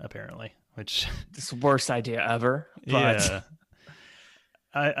minister, apparently, which... It's the worst idea ever. But Yeah.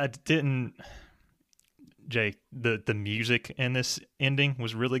 I didn't... Jay, the music in this ending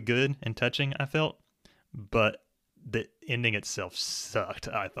was really good and touching, I felt. But the ending itself sucked,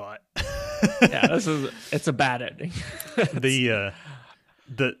 I thought. yeah, it's a bad ending. It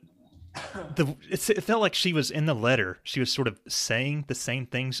felt like she was in the letter. She was sort of saying the same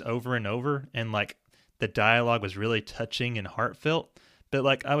things over and over, and like the dialogue was really touching and heartfelt. But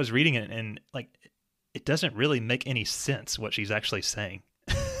like I was reading it, and like it doesn't really make any sense what she's actually saying.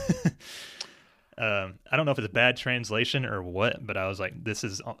 I don't know if it's a bad translation or what, but I was like, this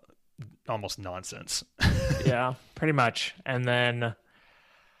is almost nonsense. Yeah, pretty much. And then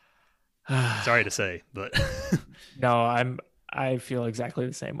sorry to say, but no, I feel exactly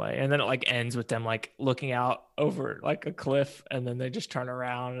the same way. And then it like ends with them like looking out over like a cliff, and then they just turn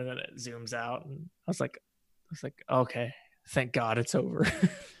around and then it zooms out. And I was like, okay, thank God it's over.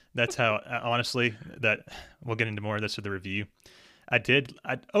 That's how, honestly, that we'll get into more of this with the review. I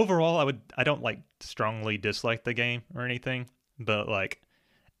don't like strongly dislike the game or anything, but like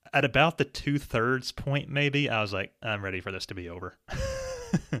at about the 2/3 point, maybe I was like, I'm ready for this to be over.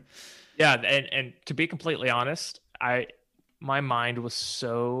 Yeah. And to be completely honest, my mind was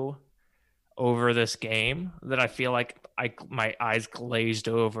so over this game that I feel like my eyes glazed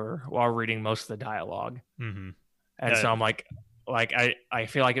over while reading most of the dialogue. Mm-hmm. And so I'm like I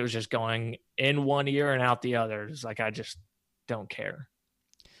feel like it was just going in one ear and out the other. It's like, I just don't care.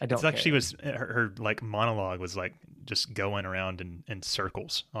 It's like she was, her like monologue was like just going around in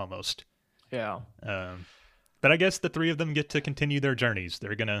circles almost. Yeah. But I guess the three of them get to continue their journeys.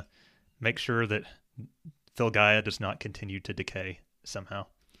 They're going to make sure that Filgaia does not continue to decay somehow.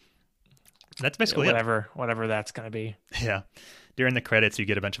 That's basically whatever that's going to be. Yeah. During the credits, you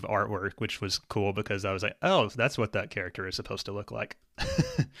get a bunch of artwork, which was cool because I was like, oh, that's what that character is supposed to look like.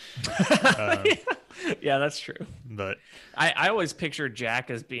 Yeah, that's true. But I always pictured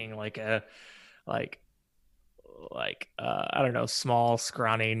Jack as being like a I don't know, small,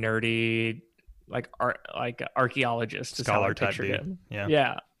 scrawny, nerdy, like archaeologist, scholar type pictured dude. him.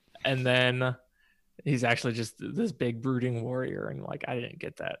 Yeah. And then he's actually just this big brooding warrior, and like I didn't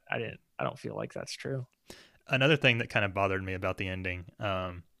get that. I don't feel like that's true. Another thing that kind of bothered me about the ending,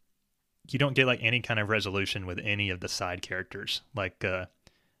 you don't get like any kind of resolution with any of the side characters. Like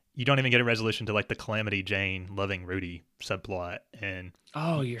you don't even get a resolution to like the Calamity Jane loving Rudy subplot, and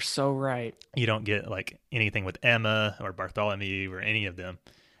oh, you're so right. You don't get like anything with Emma or Bartholomew or any of them.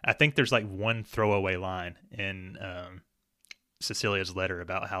 I think there's like one throwaway line in Cecilia's letter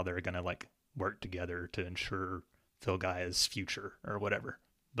about how they're gonna like work together to ensure Filgaia's future or whatever.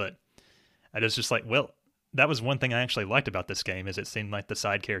 But I was just like, well, that was one thing I actually liked about this game, is it seemed like the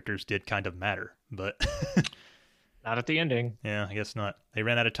side characters did kind of matter, but not at the ending. Yeah, I guess not. They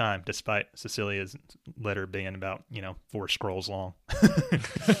ran out of time, despite Cecilia's letter being about 4 scrolls long.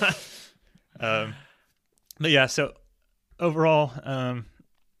 But yeah, so overall,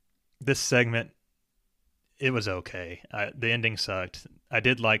 this segment, it was okay. The ending sucked. I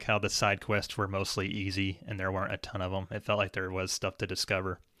did like how the side quests were mostly easy and there weren't a ton of them. It felt like there was stuff to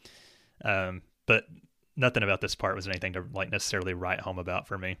discover. But nothing about this part was anything to like necessarily write home about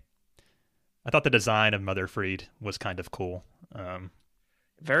for me. I thought the design of Mother Freed was kind of cool.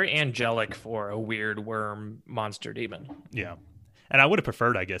 Very angelic for a weird worm monster demon. Yeah. And I would have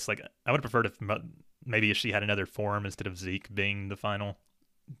preferred, I guess, like I would have preferred if maybe if she had another form instead of Zeke being the final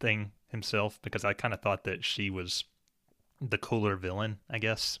thing himself, because I kind of thought that she was the cooler villain, I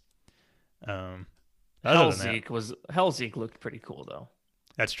guess. Hell Zeke looked pretty cool though.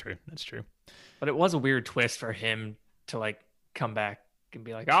 That's true. But it was a weird twist for him to like come back and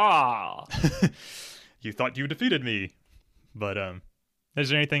be like, ah. You thought you defeated me. But is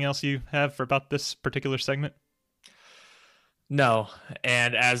there anything else you have about this particular segment? No.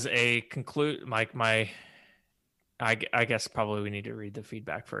 And as a I guess probably we need to read the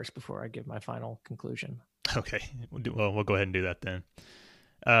feedback first before I give my final conclusion. Okay. Well, we'll go ahead and do that then.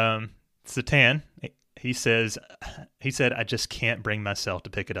 Satan, he said, I just can't bring myself to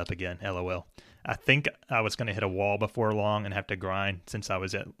pick it up again. LOL. I think I was going to hit a wall before long and have to grind since I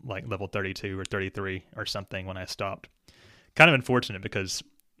was at like level 32 or 33 or something when I stopped. Kind of unfortunate because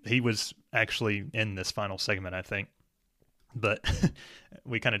he was actually in this final segment, I think. But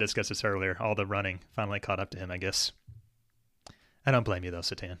we kind of discussed this earlier. All the running finally caught up to him, I guess. I don't blame you though,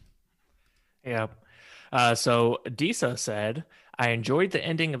 Satan. Yeah. So Disa said, I enjoyed the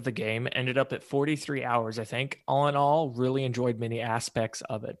ending of the game, ended up at 43 hours, I think. All in all, really enjoyed many aspects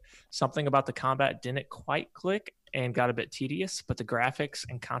of it. Something about the combat didn't quite click and got a bit tedious, but the graphics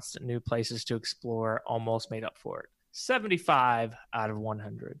and constant new places to explore almost made up for it. 75 out of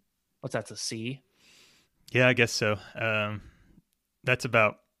 100. What's that, a C? Yeah, I guess so. That's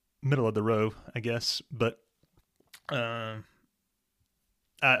about middle of the row, I guess. But I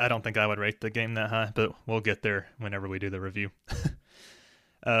don't think I would rate the game that high, but we'll get there whenever we do the review.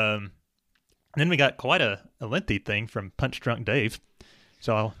 Then we got quite a lengthy thing from Punch Drunk Dave.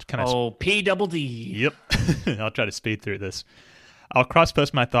 So I'll kind of... Oh, P-double-D. Yep. I'll try to speed through this. I'll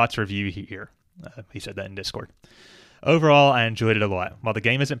cross-post my thoughts review here. He said that in Discord. Overall, I enjoyed it a lot. While the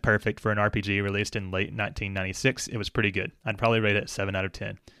game isn't perfect for an RPG released in late 1996, it was pretty good. I'd probably rate it 7 out of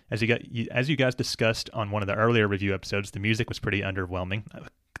 10. As you guys discussed on one of the earlier review episodes, the music was pretty underwhelming.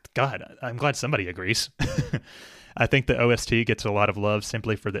 God, I'm glad somebody agrees. I think the OST gets a lot of love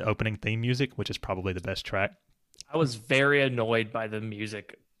simply for the opening theme music, which is probably the best track. I was very annoyed by the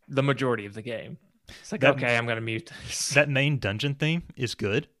music the majority of the game. It's like, okay, I'm going to mute this. That main dungeon theme is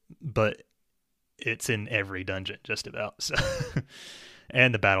good, but it's in every dungeon just about. So.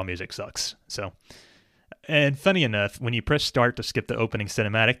 And the battle music sucks. So, and funny enough, when you press start to skip the opening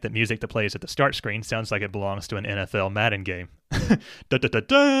cinematic, the music that plays at the start screen sounds like it belongs to an NFL Madden game. Yeah,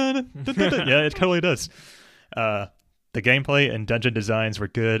 it totally does. The gameplay and dungeon designs were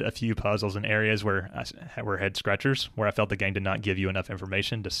good. A few puzzles and areas were head scratchers, where I felt the game did not give you enough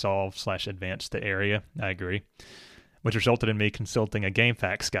information to solve/advance the area. I agree. Which resulted in me consulting a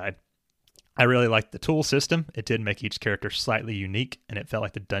GameFAQs guide. I really liked the tool system. It did make each character slightly unique, and it felt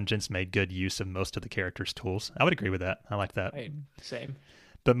like the dungeons made good use of most of the characters' tools. I would agree with that. I like that. Same.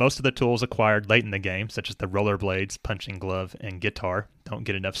 But most of the tools acquired late in the game, such as the rollerblades, punching glove, and guitar, don't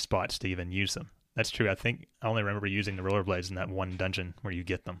get enough spots to even use them. That's true. I think I only remember using the rollerblades in that one dungeon where you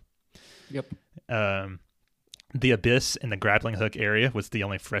get them. Yep. The abyss and the grappling hook area was the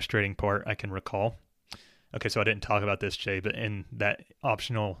only frustrating part I can recall. Okay, so I didn't talk about this, Jay, but in that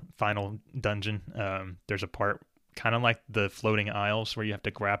optional final dungeon, there's a part kind of like the floating aisles where you have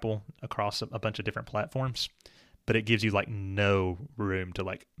to grapple across a bunch of different platforms, but it gives you like no room to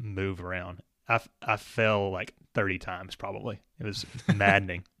like move around. I fell like 30 times probably. It was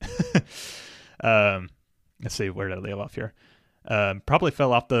maddening. Let's see, where did I leave off here? Probably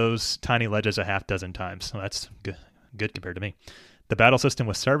fell off those tiny ledges a half dozen times. So that's good compared to me. The battle system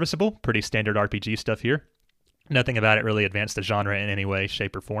was serviceable, pretty standard RPG stuff here. Nothing about it really advanced the genre in any way,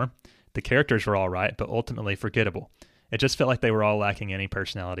 shape, or form. The characters were all right, but ultimately forgettable. It just felt like they were all lacking any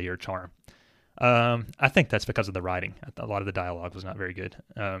personality or charm. I think that's because of the writing. A lot of the dialogue was not very good.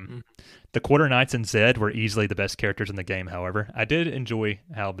 The Quarter Knights and Zed were easily the best characters in the game, however. I did enjoy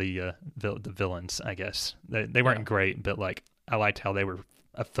how the villains, I guess. They weren't great, but like I liked how they were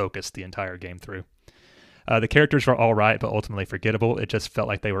focused the entire game through. The characters were all right, but ultimately forgettable. It just felt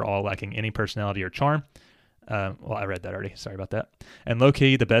like they were all lacking any personality or charm. Well, I read that already. Sorry about that. And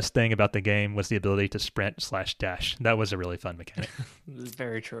low-key, the best thing about the game was the ability to sprint/dash. That was a really fun mechanic.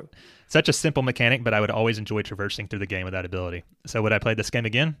 Very true. Such a simple mechanic, but I would always enjoy traversing through the game with that ability. So would I play this game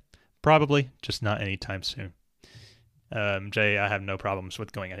again? Probably, just not anytime soon. Jay, I have no problems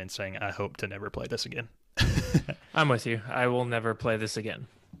with going ahead and saying I hope to never play this again. I'm with you. I will never play this again.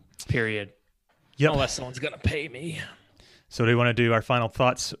 Period. Yep. Unless someone's going to pay me. So do we want to do our final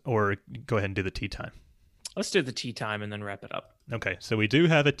thoughts or go ahead and do the tea time? Let's do the tea time and then wrap it up. Okay, so we do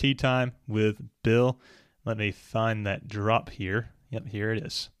have a tea time with Bill. Let me find that drop here. Yep, here it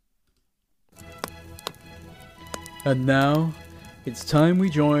is. And now, it's time we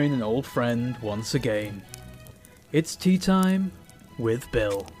join an old friend once again. It's tea time with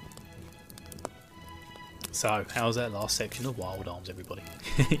Bill. So, how's that last section of Wild Arms, everybody?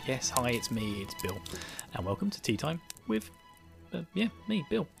 Yes, hi, it's me, it's Bill. And welcome to Tea Time with, me,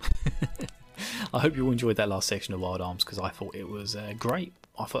 Bill. I hope you all enjoyed that last section of Wild Arms, because I thought it was great.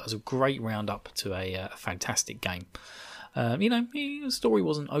 I thought it was a great roundup to a fantastic game. The story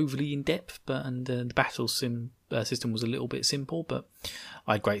wasn't overly in-depth, and the battle system was a little bit simple, but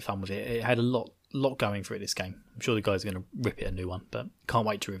I had great fun with it. It had a lot going for it, this game. I'm sure the guys are going to rip it a new one, but can't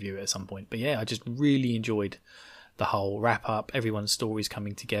wait to review it at some point. But yeah, I just really enjoyed the whole wrap-up, everyone's stories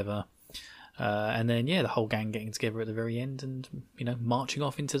coming together, and then, the whole gang getting together at the very end and, marching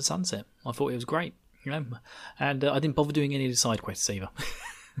off into the sunset. I thought it was great, and I didn't bother doing any of the side quests either.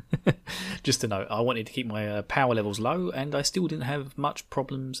 Just to note, I wanted to keep my power levels low, and I still didn't have much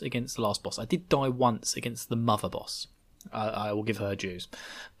problems against the last boss. I did die once against the mother boss. I will give her dues,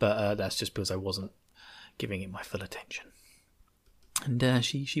 but that's just because I wasn't giving it my full attention. And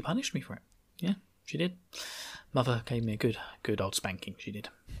she punished me for it. Yeah, she did. Mother gave me a good old spanking. She did.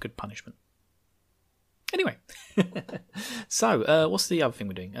 Good punishment. Anyway, so what's the other thing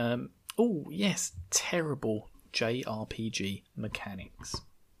we're doing? Oh yes, terrible JRPG mechanics.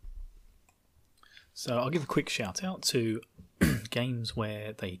 So I'll give a quick shout out to games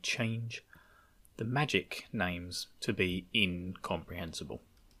where they change the magic names to be incomprehensible.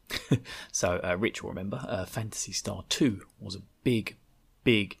 So Rich will remember Phantasy Star 2 was a big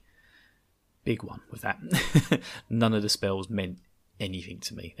one with that. None of the spells meant anything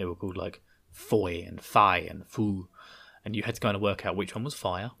to me. They were called like Foy and Fi and Fu, and you had to kind of work out which one was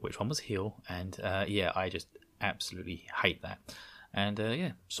fire, which one was heal, and I just absolutely hate that.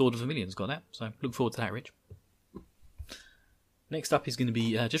 And Sword of Vermilion's got that, so look forward to that, Rich. Next up is going to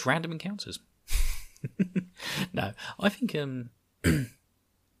be just random encounters. No, I think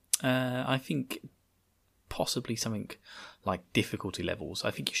I think possibly something like difficulty levels.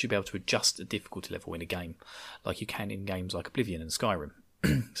 I think you should be able to adjust the difficulty level in a game, like you can in games like Oblivion and Skyrim.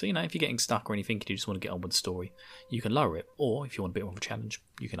 So if you're getting stuck or anything and you just want to get on with the story, you can lower it, or if you want a bit more of a challenge,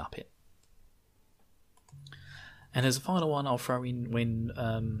 you can up it. And as a final one, I'll throw in when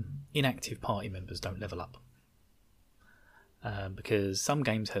inactive party members don't level up. Because some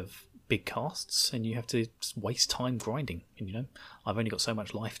games have big casts and you have to waste time grinding. And, I've only got so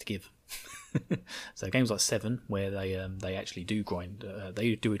much life to give. So games like 7, where they actually do grind,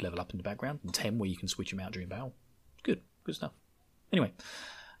 they do level up in the background, and 10, where you can switch them out during battle. Good stuff. Anyway,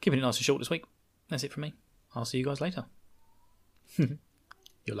 keeping it nice and short this week. That's it from me. I'll see you guys later. You'll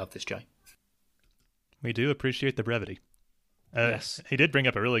love this, Jay. We do appreciate the brevity. Yes. He did bring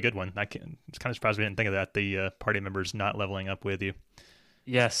up a really good one. It's kind of surprised we didn't think of that, the party members not leveling up with you.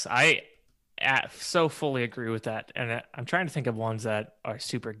 Yes, I so fully agree with that. And I'm trying to think of ones that are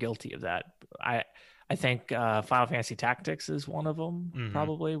super guilty of that. I think Final Fantasy Tactics is one of them,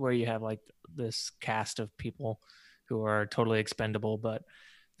 probably, where you have like this cast of people who are totally expendable, but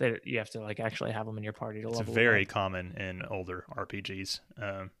you have to like actually have them in your party to level up. It's very common in older RPGs.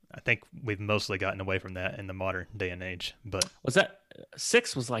 I think we've mostly gotten away from that in the modern day and age. But was that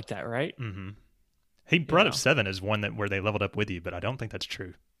 6 was like that, right? Mm-hmm. He brought up 7 as one where they leveled up with you, but I don't think that's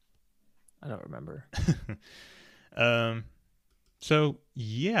true. I don't remember.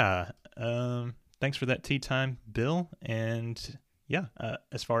 Thanks for that tea time, Bill. And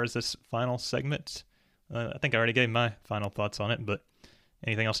as far as this final segment, I think I already gave my final thoughts on it, but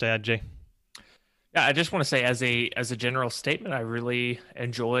anything else to add, Jay? Yeah, I just want to say as a general statement, I really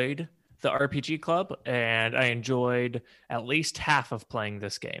enjoyed the RPG Club, and I enjoyed at least half of playing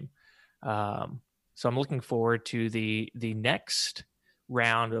this game. So I'm looking forward to the next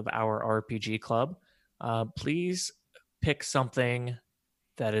round of our RPG Club. Please pick something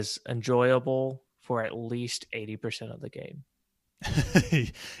that is enjoyable for at least 80% of the game.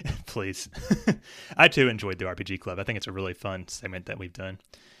 Please. I too enjoyed the RPG Club. I think it's a really fun segment that we've done.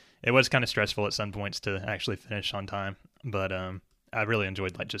 It was kind of stressful at some points to actually finish on time, but I really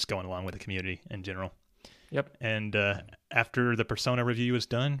enjoyed just going along with the community in general. Yep. And after the Persona review is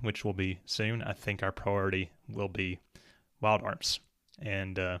done, which will be soon, I think our priority will be Wild Arms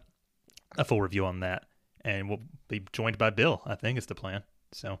and a full review on that. And we'll be joined by Bill, I think is the plan.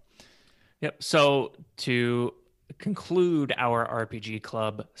 So. Yep. So to conclude our RPG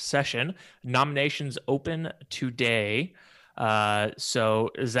Club session, nominations open today. So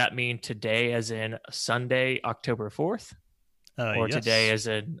does that mean today as in Sunday, October 4th? Or yes. today as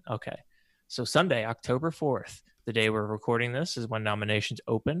in, okay. So Sunday, October 4th, the day we're recording this, is when nominations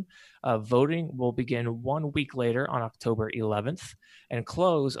open. Voting will begin 1 week later on October 11th and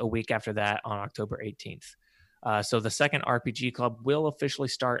close a week after that on October 18th. So the second RPG Club will officially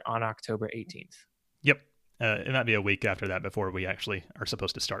start on October 18th. Yep. It might be a week after that before we actually are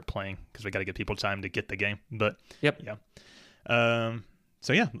supposed to start playing, because we got to give people time to get the game. But yep. Yeah.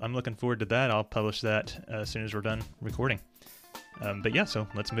 So yeah, I'm looking forward to that. I'll publish that as soon as we're done recording. But yeah, so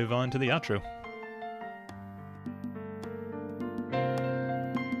let's move on to the outro.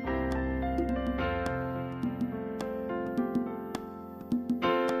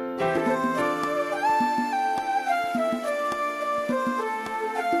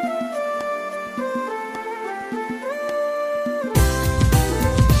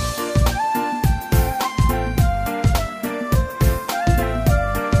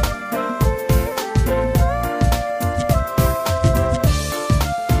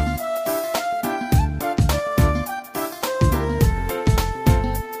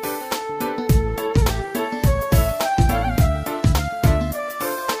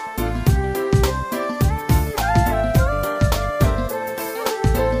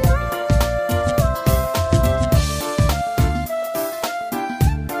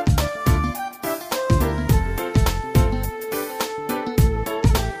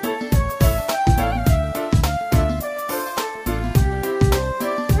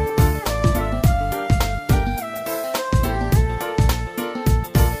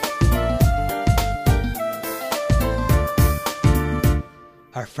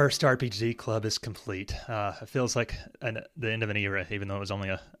 Our first RPG club is complete. It feels like the end of an era, even though it was only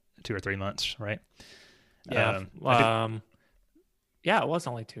 2 or 3 months, right? Yeah. Yeah, it was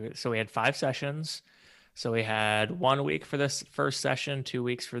only 2. So we had 5 sessions. So we had 1 week for this first session, 2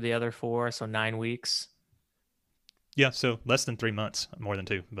 weeks for the other 4, so 9 weeks. Yeah, so less than 3 months, more than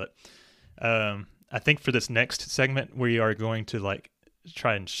 2. But I think for this next segment, we are going to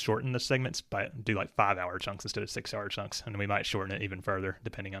try and shorten the segments by do 5-hour chunks instead of 6-hour chunks, and we might shorten it even further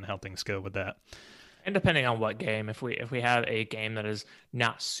depending on how things go with that. And depending on what game, if we have a game that is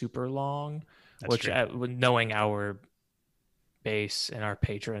not super long, That's with knowing our base and our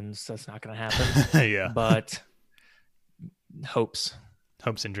patrons, that's not going to happen. Yeah, but hopes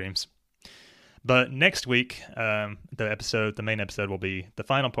and dreams. But next week, the main episode will be the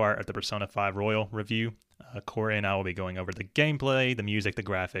final part of the Persona 5 Royal review. Corey and I will be going over the gameplay, the music, the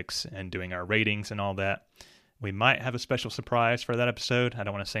graphics, and doing our ratings and all that. We might have a special surprise for that episode. I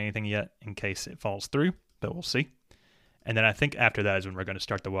don't want to say anything yet in case it falls through, but we'll see. And then I think after that is when we're going to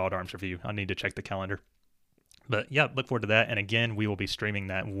start the Wild Arms review. I'll need to check the calendar. But yeah, look forward to that. And again, we will be streaming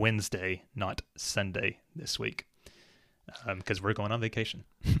that Wednesday, not Sunday this week, because we're going on vacation.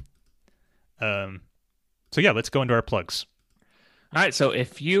 So yeah, let's go into our plugs. All right, so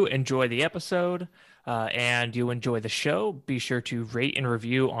if you enjoy the episode and you enjoy the show, be sure to rate and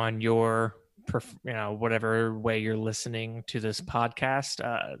review on your whatever way you're listening to this podcast,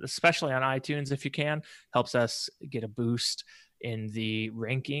 especially on iTunes if you can. Helps us get a boost in the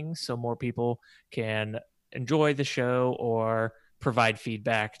rankings so more people can enjoy the show or provide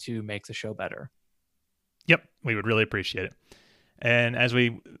feedback to make the show better. Yep, we would really appreciate it. And as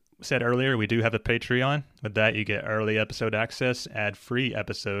we said earlier, we do have a Patreon. With that, you get early episode access, ad-free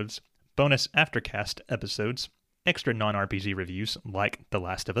episodes, bonus aftercast episodes, extra non-RPG reviews like The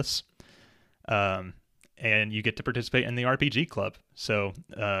Last of Us, and you get to participate in the RPG Club. So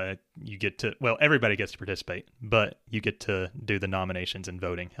you get to, everybody gets to participate, but you get to do the nominations and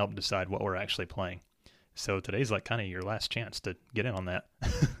voting, help decide what we're actually playing. So today's kind of your last chance to get in on that.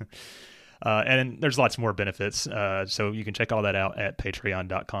 And there's lots more benefits. So you can check all that out at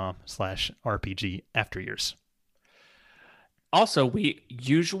patreon.com/RPGafteryears. Also, we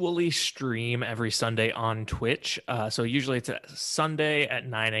usually stream every Sunday on Twitch. So usually it's a Sunday at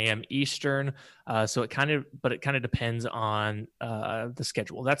 9 a.m. Eastern. So it kind of depends on the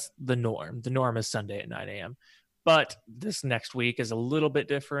schedule. That's the norm. The norm is Sunday at 9 a.m. But this next week is a little bit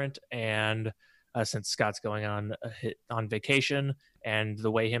different. And since Scott's going on vacation, and the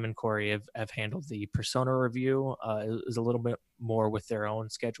way him and Corey have handled the Persona review is a little bit more with their own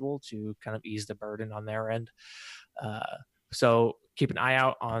schedule to kind of ease the burden on their end. So keep an eye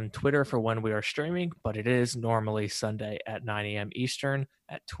out on Twitter for when we are streaming, but it is normally Sunday at 9 a.m. Eastern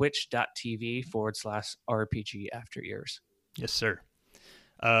at twitch.tv/RPG After Years. Yes, sir.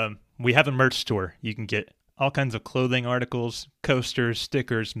 We have a merch store. You can get all kinds of clothing articles, coasters,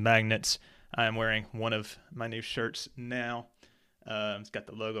 stickers, magnets. I'm wearing one of my new shirts now. It's got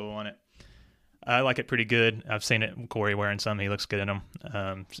the logo on it. I like it pretty good. I've seen it. Corey wearing some. He looks good in them.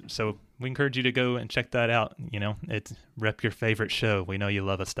 So we encourage you to go and check that out. It's rep your favorite show. We know you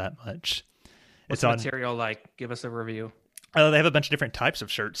love us that much. What's the material like? Give us a review. They have a bunch of different types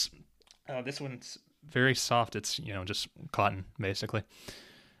of shirts. This one's very soft. It's just cotton basically.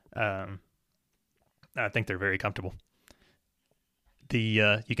 I think they're very comfortable.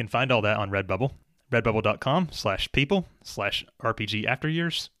 You can find all that on Redbubble.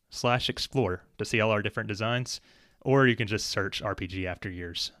 Redbubble.com/people/RPG-afteryears/explore to see all our different designs, or you can just search RPG After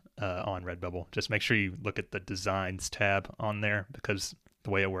Years on Redbubble. Just make sure you look at the designs tab on there, because the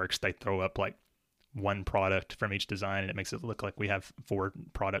way it works, they throw up like one product from each design and it makes it look like we have 4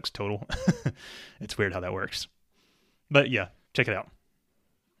 products total. It's weird how that works. But yeah, check it out.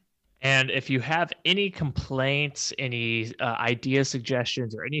 And if you have any complaints, any idea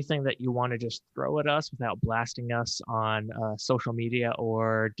suggestions, or anything that you want to just throw at us without blasting us on social media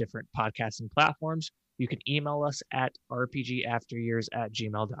or different podcasting platforms, you can email us at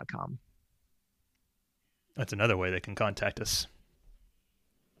rpgafteryears@gmail.com. That's another way they can contact us.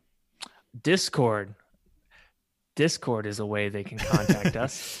 Discord is a way they can contact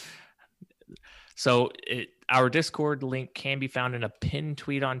us. So our Discord link can be found in a pinned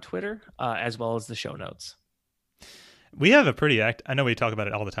tweet on Twitter, as well as the show notes. We have a pretty I know we talk about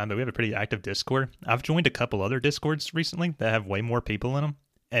it all the time, but we have a pretty active Discord. I've joined a couple other Discords recently that have way more people in them,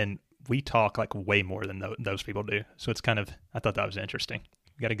 and we talk like way more than those people do. So it's I thought that was interesting.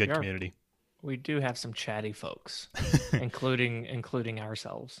 We got a good community. We do have some chatty folks, including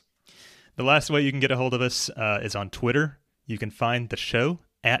ourselves. The last way you can get a hold of us is on Twitter. You can find the show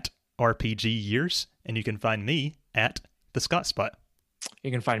at RPG Years, and you can find me at the Scott Spot.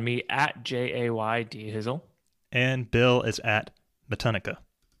 You can find me at JAYD Hizzle, and Bill is at Matunica.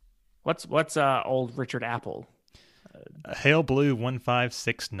 What's old Richard Apple? Hail Blue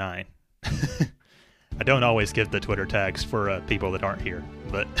 1569. I don't always give the Twitter tags for people that aren't here,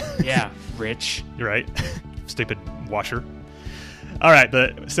 but yeah, Rich, you're right. Stupid washer. All right,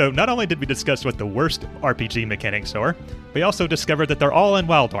 so not only did we discuss what the worst RPG mechanics are, we also discovered that they're all in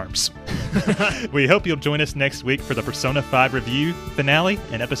Wild Arms. We hope you'll join us next week for the Persona 5 review finale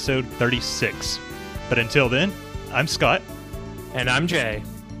in episode 36. But until then, I'm Scott. And I'm Jay.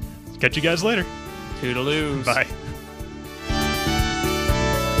 Catch you guys later. Toodaloos. Bye.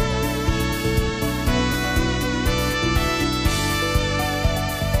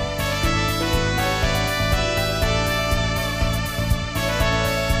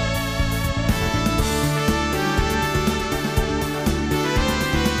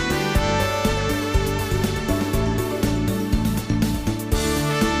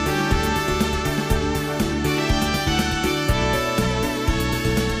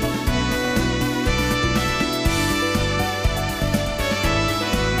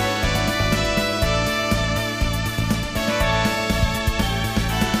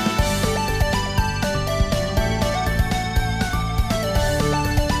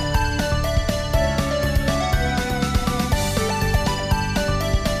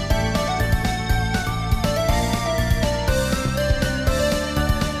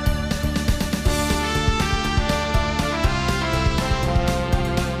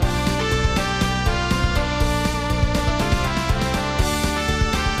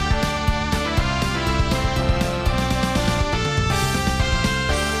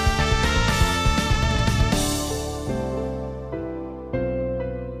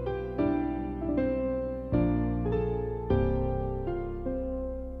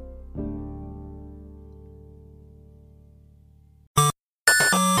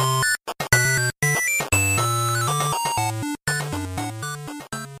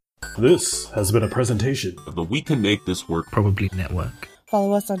 This has been a presentation of the We Can Make This Work Probably Network.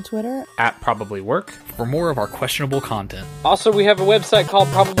 Follow us on Twitter at Probably Work for more of our questionable content. Also, we have a website called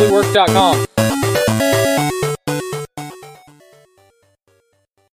probablywork.com.